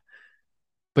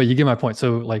but you get my point.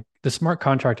 So like the smart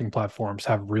contracting platforms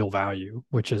have real value,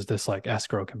 which is this like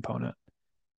escrow component,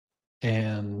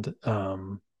 and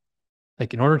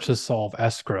like in order to solve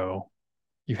escrow,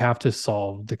 you have to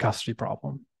solve the custody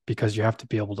problem because you have to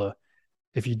be able to.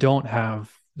 If you don't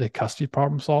have the custody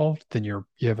problem solved, then you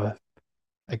have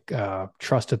a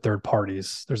trusted third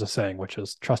parties. There's a saying which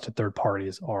is trusted third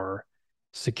parties are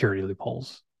security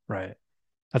loopholes, right?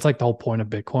 That's like the whole point of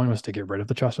Bitcoin was to get rid of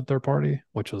the trusted third party,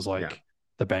 which was Yeah. like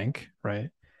the bank, right?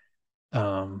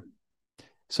 Um,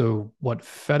 so what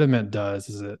FediMint does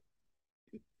is that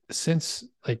since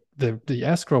like the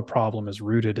escrow problem is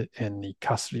rooted in the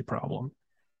custody problem,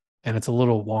 and it's a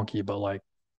little wonky, but like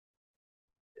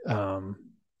um,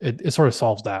 it sort of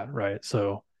solves that, right?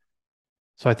 So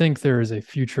I think there is a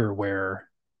future where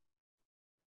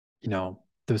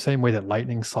the same way that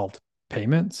Lightning solved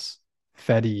payments,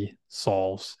 Fedi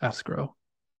solves escrow.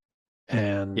 Yeah.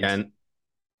 And And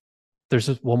there's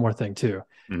just one more thing too.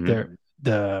 mhm. There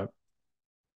the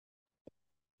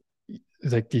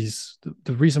like these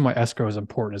the reason why escrow is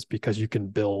important is because you can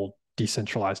build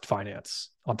decentralized finance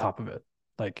on top of it.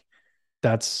 Like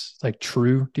that's like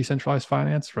true decentralized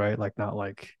finance, right? Like not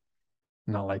like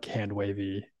hand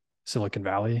wavy Silicon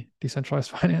Valley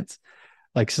decentralized finance.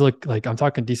 Like I'm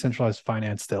talking decentralized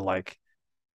finance that like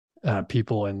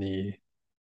people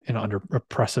under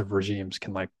oppressive regimes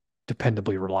can like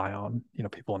dependably rely on.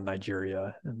 People in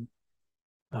Nigeria and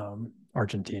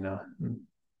Argentina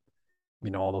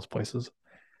and all those places.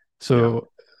 Yeah.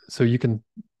 So you can.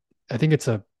 I think it's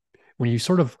a when you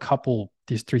sort of couple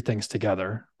these three things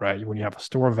together, right? When you have a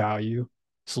store of value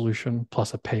solution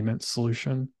plus a payment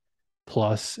solution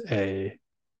plus a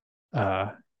uh,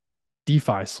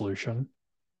 DeFi solution,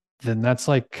 then that's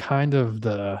like kind of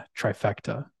the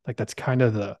trifecta. Like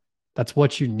that's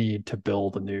what you need to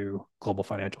build a new global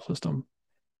financial system.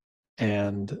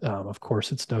 And of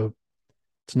course, it's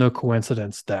no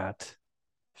coincidence that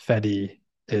Fedi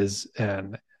is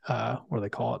an what do they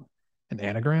call it? An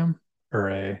anagram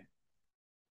or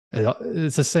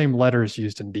it's the same letters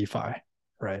used in DeFi,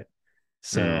 right? Mm.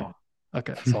 So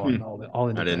okay, so I'll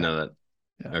end I it didn't there. know that.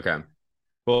 Yeah. Okay.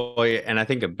 Well, yeah, and I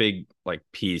think a big like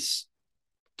piece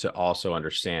to also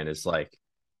understand is like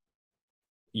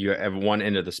you have one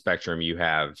end of the spectrum, you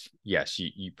have, yes,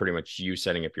 you pretty much you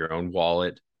setting up your own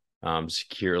wallet,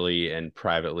 securely and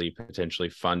privately, potentially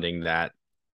funding that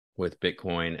with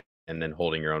Bitcoin and then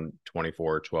holding your own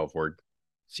 24, 12 word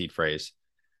seed phrase.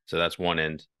 So that's one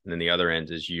end. And then the other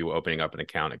end is you opening up an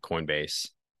account at Coinbase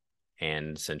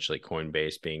and essentially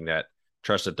Coinbase being that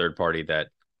trusted third party that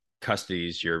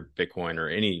custodies your Bitcoin or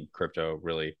any crypto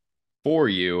really for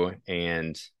you.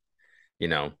 And, you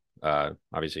know,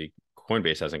 obviously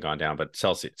Coinbase hasn't gone down, but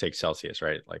Celsius, take Celsius,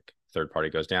 right? Like third party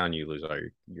goes down, you lose all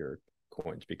your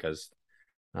coins because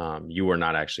you were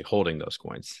not actually holding those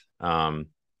coins.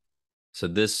 So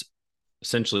this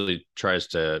essentially tries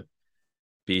to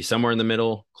be somewhere in the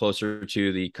middle, closer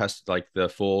to the like the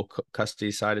full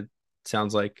custody side. It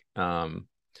sounds like,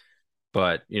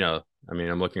 but I mean,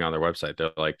 I'm looking on their website.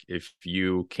 They're like, if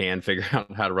you can figure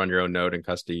out how to run your own node and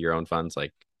custody your own funds,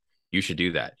 like you should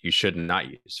do that. You should not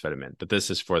use FediMint, but this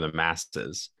is for the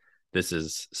masses. This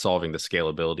is solving the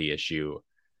scalability issue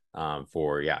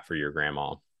for your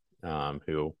grandma,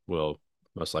 who will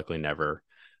most likely never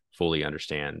fully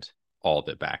understand all of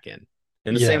it back in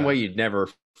the same way Yeah, you'd never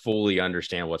fully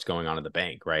understand what's going on in the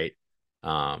bank, right?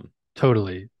 Um,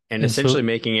 totally. and And essentially so,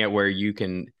 making it where you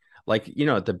can, like,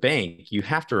 at the bank, you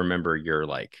have to remember your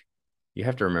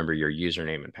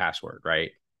username and password,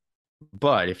 right?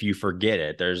 But if you forget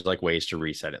it, there's like ways to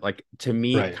reset it. Like, to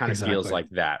me, it right, kind of feels exactly. like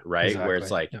that, right? Where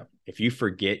it's Exactly. like, Yeah. if you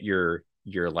forget your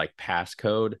like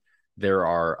passcode, there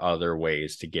are other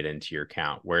ways to get into your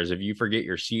account. Whereas if you forget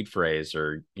your seed phrase,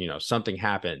 or something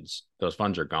happens, those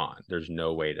funds are gone. There's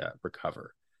no way to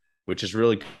recover, which is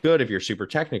really good if you're super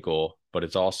technical, but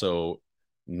it's also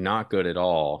not good at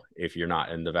all if you're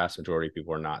not. And the vast majority of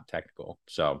people are not technical.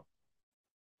 So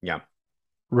yeah.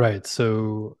 Right.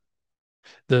 So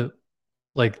the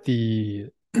like the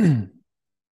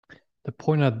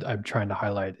point I'm trying to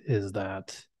highlight is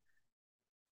that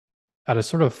at a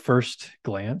sort of first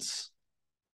glance,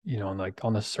 like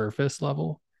on the surface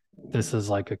level, this is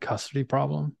like a custody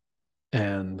problem.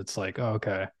 And it's like, oh,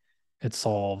 okay, it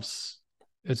solves,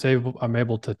 I'm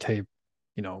able to tape,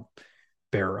 you know,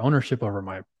 bear ownership over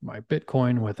my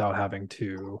Bitcoin without having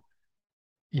to,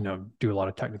 do a lot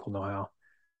of technical know-how.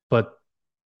 But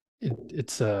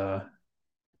it's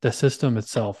the system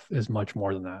itself is much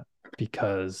more than that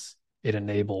because it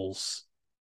enables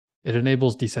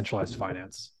decentralized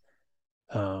finance.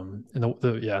 And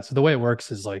so the way it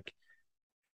works is like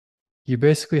you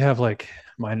basically have like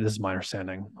this is my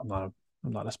understanding. I'm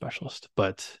not a specialist,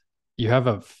 but you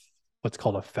have what's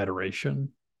called a federation,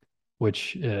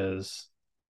 which is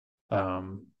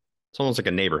um It's almost like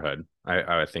a neighborhood.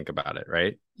 I would think about it,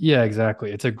 right? yeah,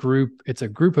 exactly. It's a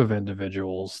group of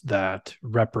individuals that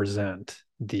represent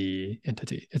the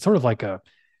entity. It's sort of like a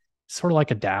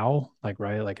DAO, like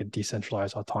right, like a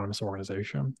decentralized autonomous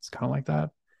organization. It's kind of like that.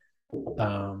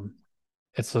 Um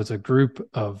it's a group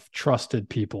of trusted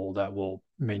people that will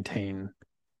maintain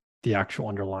the actual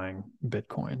underlying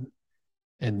Bitcoin.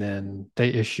 And then they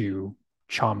issue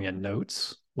Chaumian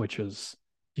notes, which is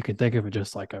you can think of it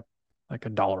just like a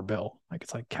dollar bill, like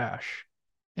it's like cash.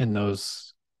 And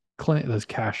those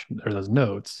cash or those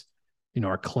notes,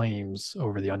 are claims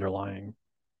over the underlying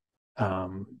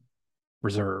um,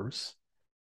 reserves.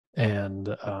 And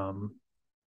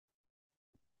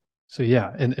so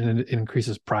yeah, and it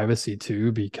increases privacy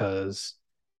too because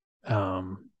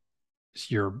um,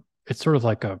 you're it's sort of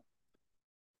like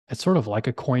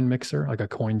a coin mixer, like a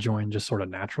coin join, just sort of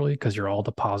naturally, because you're all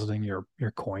depositing your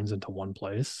coins into one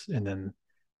place, and then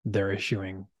they're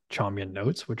issuing Chaumian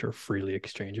notes, which are freely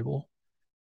exchangeable.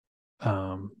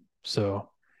 Um, so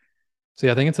so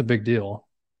yeah, I think it's a big deal,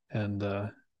 and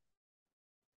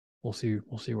we'll see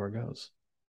where it goes.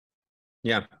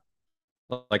 Yeah.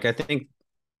 Like, I think,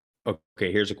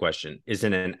 okay, here's a question. Is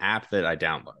it an app that I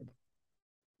download?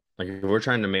 Like, if we're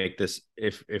trying to make this,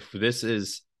 if this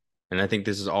is, and I think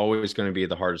this is always going to be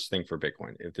the hardest thing for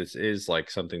Bitcoin. If this is like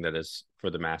something that is for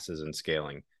the masses and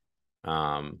scaling,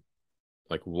 um,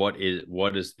 like what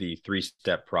is the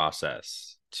three-step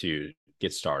process to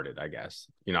get started, I guess.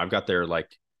 I've got their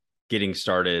like getting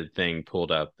started thing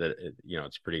pulled up, that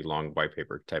it's a pretty long white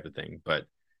paper type of thing, but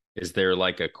is there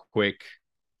like a quick,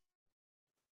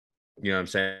 what I'm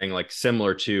saying, like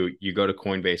similar to, you go to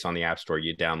Coinbase on the App Store,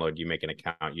 you download, you make an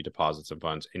account, you deposit some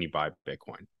funds, and you buy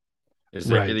Bitcoin? Is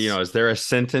there, Right. is there a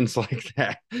sentence like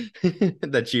that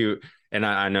that you, and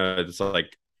I know it's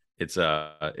like, it's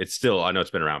still, I know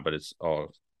it's been around, but it's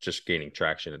all just gaining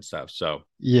traction and stuff. So I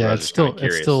Yeah, was just kind of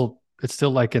curious. it's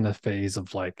still like in the phase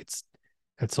of like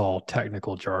it's all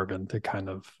technical jargon to kind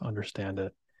of understand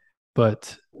it.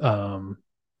 But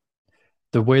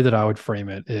the way that I would frame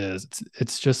it is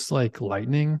it's just like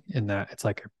Lightning in that it's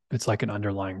like an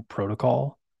underlying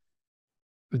protocol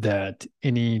that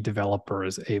any developer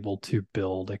is able to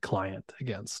build a client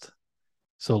against.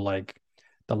 So like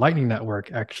the Lightning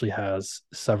Network actually has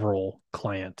several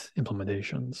client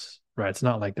implementations, right? It's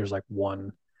not like there's like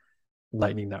one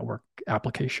Lightning Network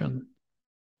application.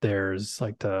 There's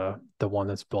like the one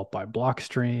that's built by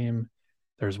Blockstream.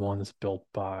 There's one that's built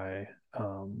by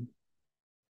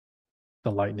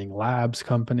the Lightning Labs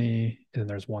company, and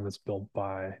there's one that's built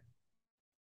by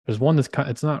There's one that's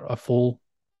it's not a full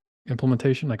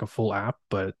implementation, like a full app,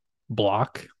 but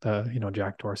Block, the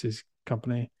Jack Dorsey's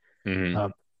company, Hmm. uh,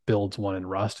 builds one in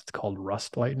Rust. It's called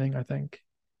Rust Lightning, I think.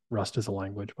 Rust is a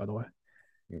language, by the way.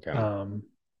 Okay. Um,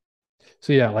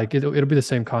 so yeah, like it'll be the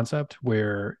same concept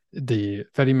where the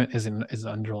FediMint is an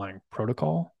underlying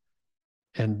protocol,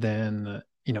 and then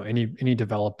any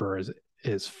developer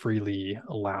is freely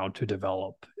allowed to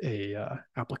develop a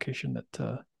application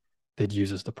that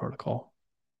uses the protocol.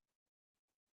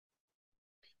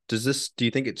 Do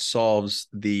you think it solves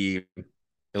the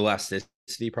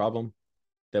elasticity problem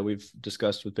that we've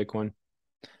discussed with Bitcoin?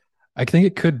 I think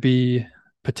it could be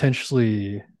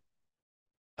potentially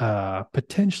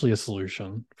potentially a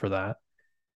solution for that,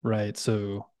 right?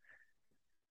 So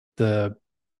the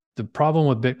the problem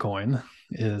with Bitcoin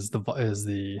is the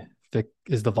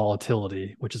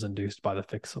volatility which is induced by the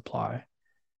fixed supply,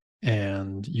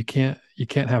 and you can't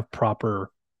have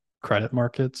proper credit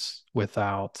markets with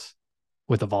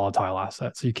a volatile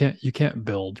asset. So you can't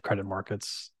build credit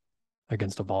markets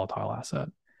against a volatile asset.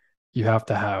 You have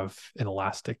to have an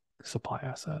elastic supply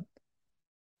asset.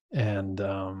 And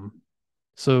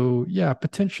so yeah,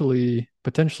 potentially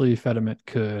FediMint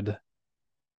could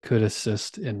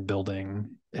assist in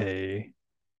building a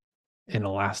an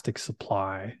elastic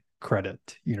supply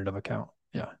credit unit of account.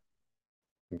 Yeah.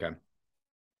 Okay.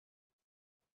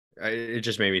 It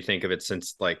just made me think of it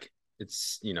since like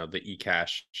it's the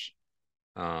eCash,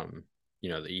 um, the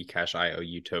eCash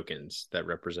IOU tokens that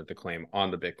represent the claim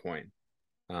on the Bitcoin.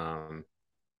 Um,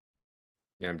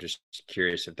 yeah, I'm just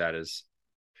curious if that is.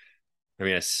 I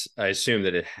mean, I assume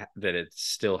that it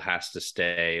still has to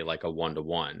stay like a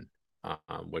 1-to-1,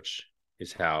 which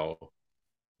is how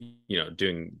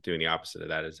doing the opposite of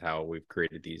that is how we've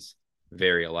created these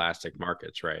very elastic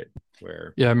markets, right?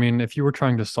 Where Yeah, I mean, if you were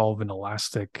trying to solve an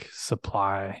elastic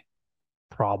supply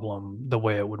problem, the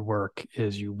way it would work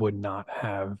is you would not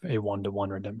have a one-to-one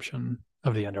redemption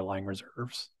of the underlying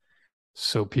reserves.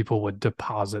 So people would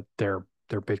deposit their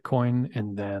Bitcoin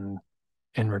and then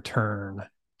in return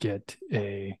get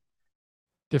a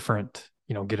different,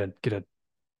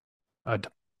 a,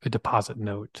 a deposit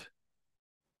note,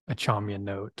 a Chaumian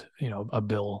note, a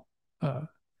bill, uh,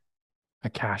 a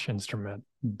cash instrument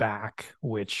back,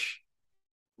 which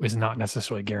is not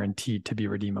necessarily guaranteed to be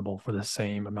redeemable for the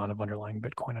same amount of underlying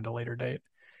Bitcoin at a later date.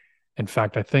 In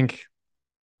fact, I think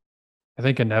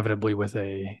inevitably with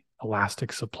a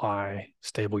elastic supply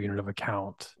stable unit of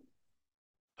account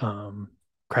um,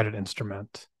 credit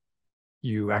instrument,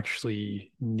 you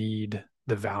actually need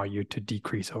the value to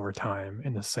decrease over time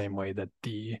in the same way that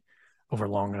the over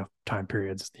long enough time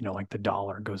periods, like the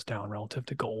dollar goes down relative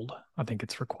to gold. I think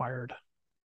it's required.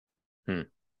 hmm,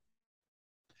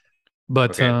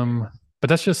 But okay, um, but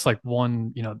that's just like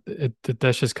one,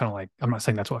 that's just kind of like I'm not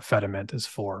saying that's what FediMint is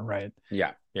for, right?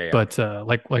 yeah, yeah, yeah, But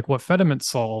like what FediMint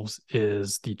solves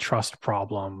is the trust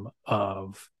problem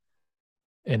of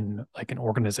in like an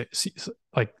organization,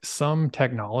 like some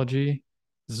technology.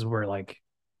 This is where like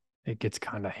it gets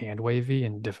kind of hand wavy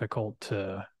and difficult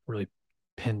to really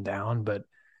pin down, but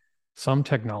some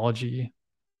technology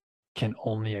can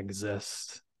only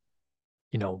exist,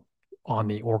 you know, on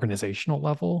the organizational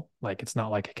level. Like it's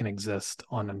not like it can exist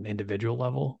on an individual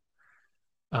level.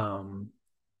 Um,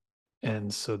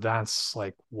 and so that's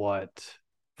like what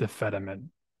the FediMint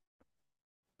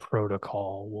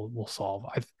protocol will solve.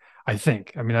 I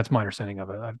think. I mean, that's my understanding of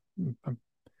it.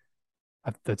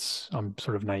 I'm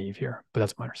sort of naive here, but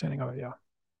that's my understanding of it. Yeah.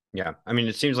 yeah. I mean,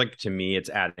 it seems like to me it's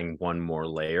adding one more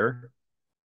layer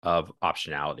of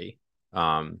optionality.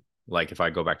 Like if I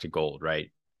go back to gold,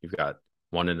 right? You've got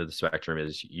one end of the spectrum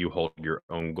is you hold your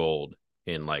own gold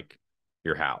in like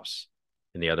your house,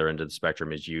 and the other end of the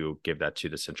spectrum is you give that to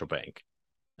the central bank,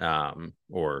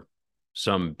 or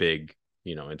some big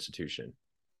institution.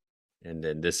 And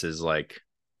then this is like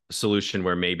a solution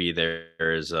where maybe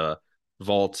there is a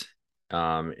vault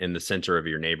in the center of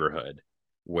your neighborhood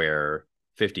where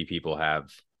 50 people have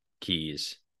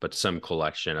keys, but some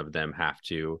collection of them have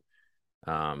to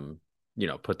um,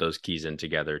 put those keys in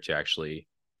together to actually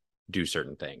do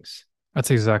certain things.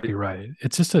 That's exactly right.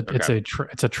 It's just a Okay.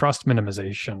 it's a trust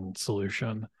minimization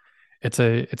solution. It's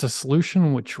a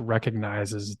solution which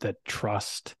recognizes that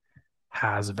trust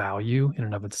has value in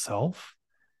and of itself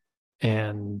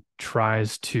and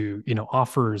tries to,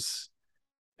 offers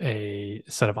a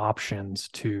set of options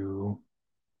to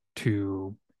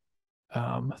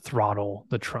throttle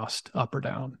the trust up or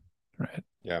down, right?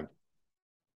 Yeah.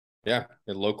 Yeah.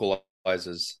 It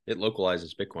localizes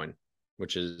Bitcoin,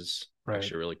 which is Right.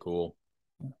 actually really cool.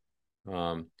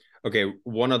 Um, okay.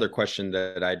 One other question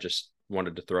that I just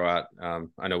wanted to throw out.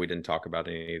 I know we didn't talk about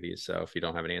any of these, so if you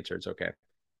don't have an answer, it's okay.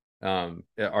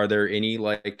 Are there any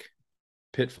like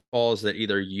pitfalls that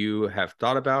either you have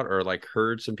thought about or like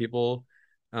heard some people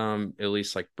at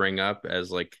least like bring up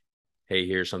as like, hey,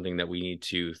 here's something that we need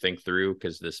to think through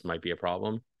because this might be a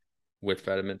problem with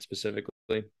FediMint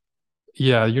specifically?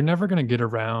 Yeah, you're never going to get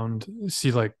around.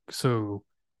 See, like, so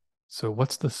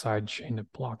what's the side chain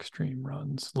that Blockstream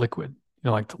runs? Liquid.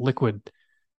 Like the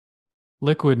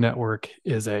Liquid network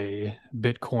is a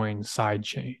Bitcoin side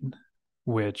chain,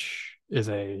 which is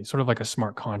a sort of like a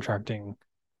smart contracting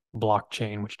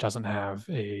blockchain, which doesn't have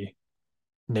a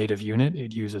native unit.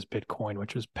 It uses Bitcoin,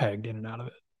 which is pegged in and out of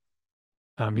it.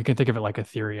 You can think of it like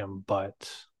Ethereum,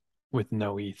 but with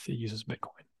no ETH, it uses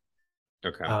Bitcoin.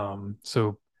 Okay.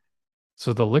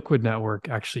 So the Liquid network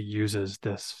actually uses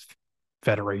this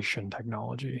federation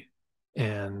technology,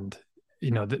 and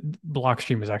the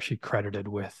Blockstream is actually credited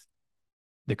with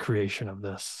the creation of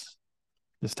this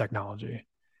technology.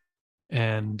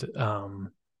 And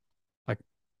like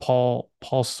Paul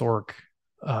Sork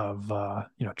of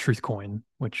Truthcoin,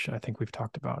 which I think we've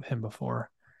talked about him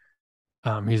before.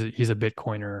 He's a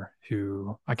Bitcoiner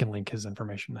who I can link his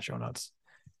information in the show notes.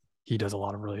 He does a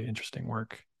lot of really interesting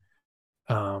work.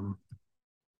 Um,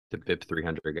 The BIP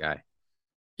 300 guy.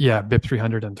 yeah, BIP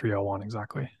 300 and 301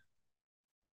 exactly.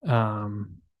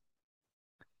 Um,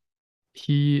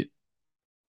 he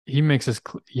he makes this,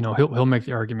 he'll make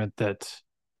the argument that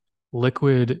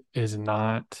Liquid is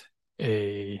not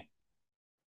a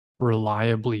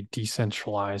reliably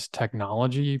decentralized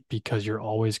technology because you're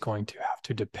always going to have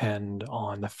to depend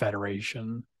on the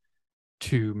federation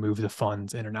to move the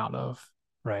funds in and out of,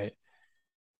 right?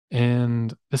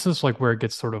 And this is like where it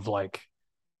gets sort of like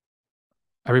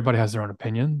everybody has their own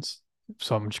opinions.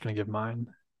 So I'm just going to give mine.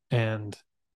 And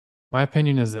my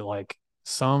opinion is that like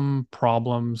some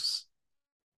problems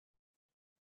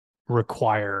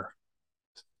require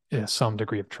some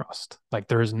degree of trust. Like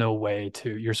there is no way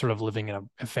to, you're sort of living in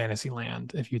a fantasy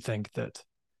land if you think that,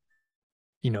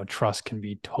 trust can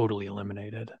be totally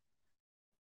eliminated.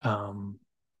 Um,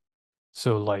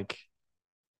 so like,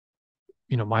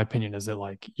 my opinion is that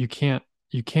like you can't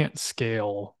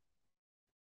scale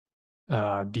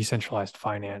decentralized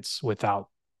finance without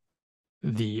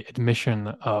the admission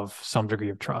of some degree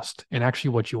of trust. And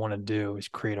actually what you want to do is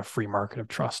create a free market of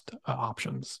trust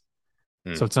options.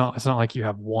 Hmm. So it's not like you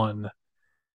have one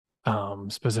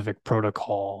specific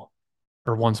protocol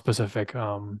or one specific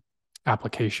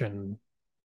application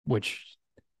which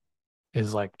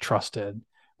is like trusted.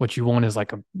 What you want is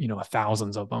like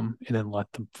thousands of them, and then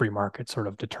let the free market sort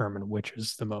of determine which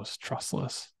is the most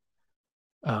trustless.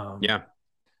 Um, Yeah.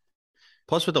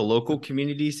 Plus, with the local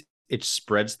communities, it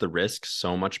spreads the risk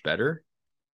so much better.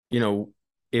 You know,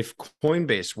 if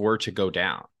Coinbase were to go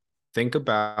down, think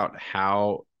about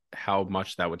how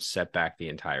much that would set back the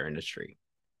entire industry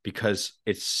because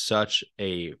it's such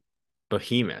a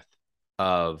behemoth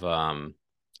of oh,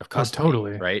 custody,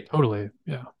 totally, right? totally,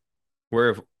 yeah,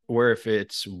 Where if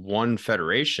it's one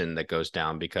federation that goes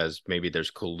down because maybe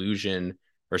there's collusion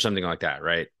or something like that,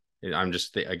 right? Again, I'm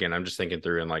just thinking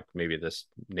through in like maybe this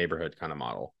neighborhood kind of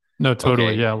model. no,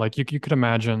 totally, Okay, yeah. Like you could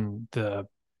imagine to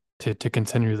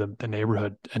continue the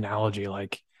neighborhood analogy,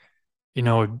 like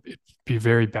it'd be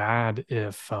very bad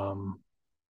if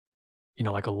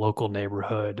like a local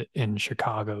neighborhood in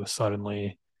Chicago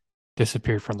suddenly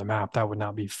disappeared from the map. That would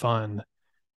not be fun,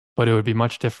 but it would be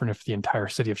much different if the entire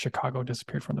city of Chicago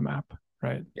disappeared from the map,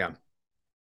 right? yeah,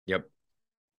 yep.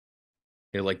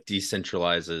 It like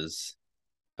decentralizes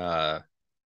uh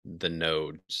the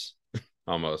nodes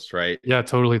almost, right? Yeah,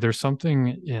 totally. There's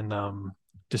something in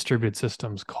distributed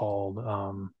systems called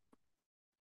oh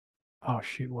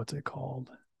shoot, what's it called?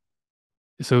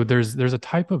 So there's a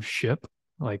type of ship,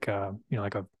 like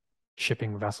like a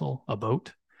shipping vessel, a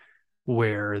boat,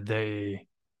 where they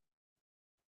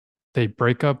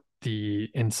break up the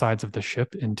insides of the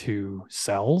ship into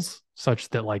cells such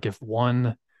that like if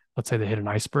one, let's say they hit an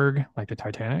iceberg like the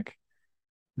Titanic,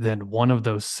 then one of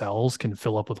those cells can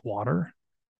fill up with water,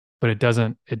 but it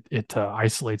doesn't, it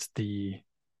isolates the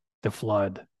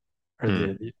flood or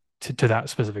Hmm. to that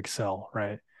specific cell,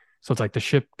 right? So it's like the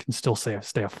ship can still stay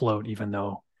afloat even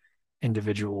though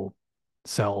individual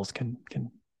cells can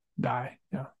die.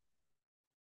 Yeah.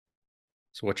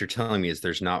 So what you're telling me is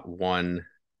there's not one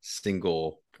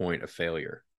single point of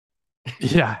failure.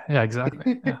 Yeah, yeah,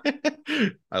 exactly. Yeah.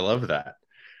 I love that.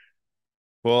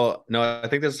 Well, no, I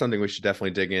think that's something we should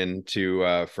definitely dig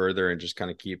into further and just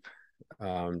kind of keep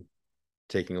um,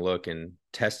 taking a look and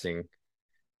testing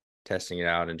it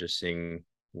out and just seeing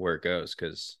where it goes.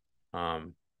 Because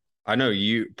I know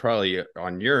you probably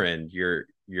on your end,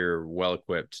 you're well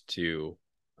equipped to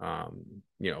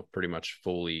pretty much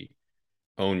fully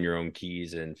own your own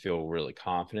keys and feel really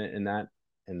confident in that.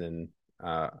 And then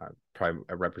I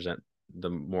represent the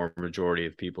more majority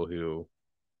of people who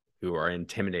are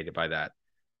intimidated by that.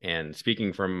 And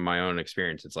speaking from my own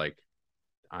experience, it's like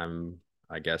I'm,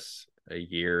 I guess, a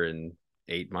year and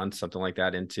 8 months, something like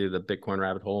that, into the Bitcoin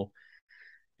rabbit hole.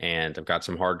 And I've got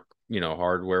some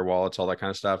hardware wallets, all that kind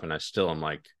of stuff. And I still am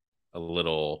like a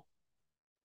little,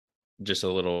 just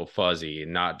a little fuzzy,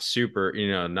 not super,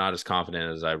 not as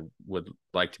confident as I would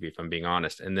like to be, if I'm being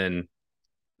honest. And then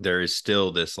there is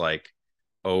still this like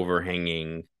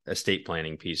overhanging estate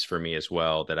planning piece for me as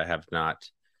well that I have not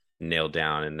nailed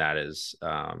down. And that is,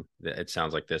 it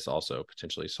sounds like this also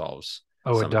potentially solves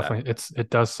Oh, it some of that. definitely it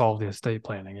does solve the estate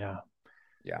planning. Yeah.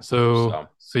 Yeah. So So,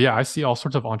 so yeah, I see all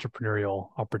sorts of entrepreneurial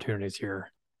opportunities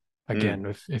here. mm,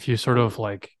 Again, if you sort of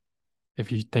like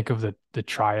if you think of the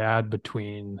triad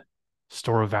between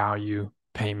store of value,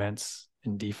 payments,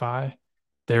 and DeFi,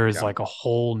 there is yeah. like a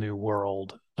whole new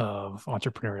world of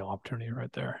entrepreneurial opportunity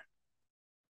right there.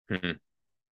 Mhm. I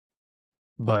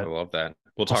But love that.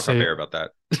 We'll I'll talk off say air about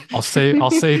that. I'll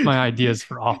save my ideas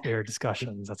for off-air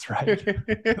discussions. That's right.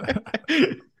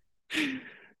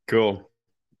 Cool.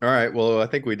 All right. Well, I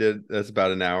think we did. That's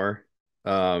about an hour.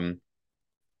 Um,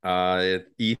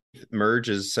 ETH merge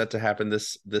is set to happen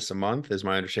this a month, is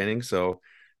my understanding. So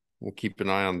we'll keep an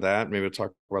eye on that. Maybe we'll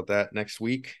talk about that next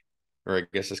week, or I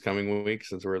guess this coming week,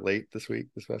 since we're late this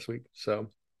past week. So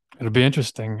It'll be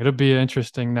interesting. It'll be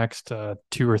interesting next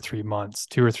 2 or 3 months.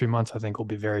 2 or 3 months, I think, will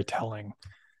be very telling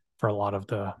for a lot of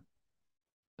the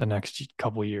next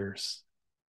couple years.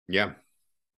 yeah,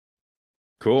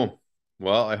 cool.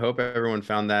 Well, I hope everyone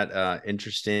found that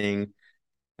interesting.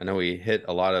 I know we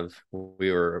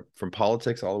were from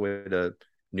politics all the way to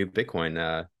new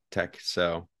Bitcoin tech.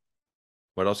 So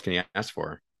what else can you ask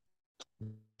for?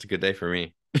 It's a good day for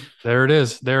me. There it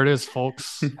is. There it is,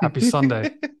 folks. Happy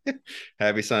Sunday.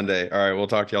 Happy Sunday. All right, we'll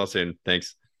talk to y'all soon.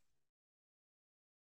 Thanks.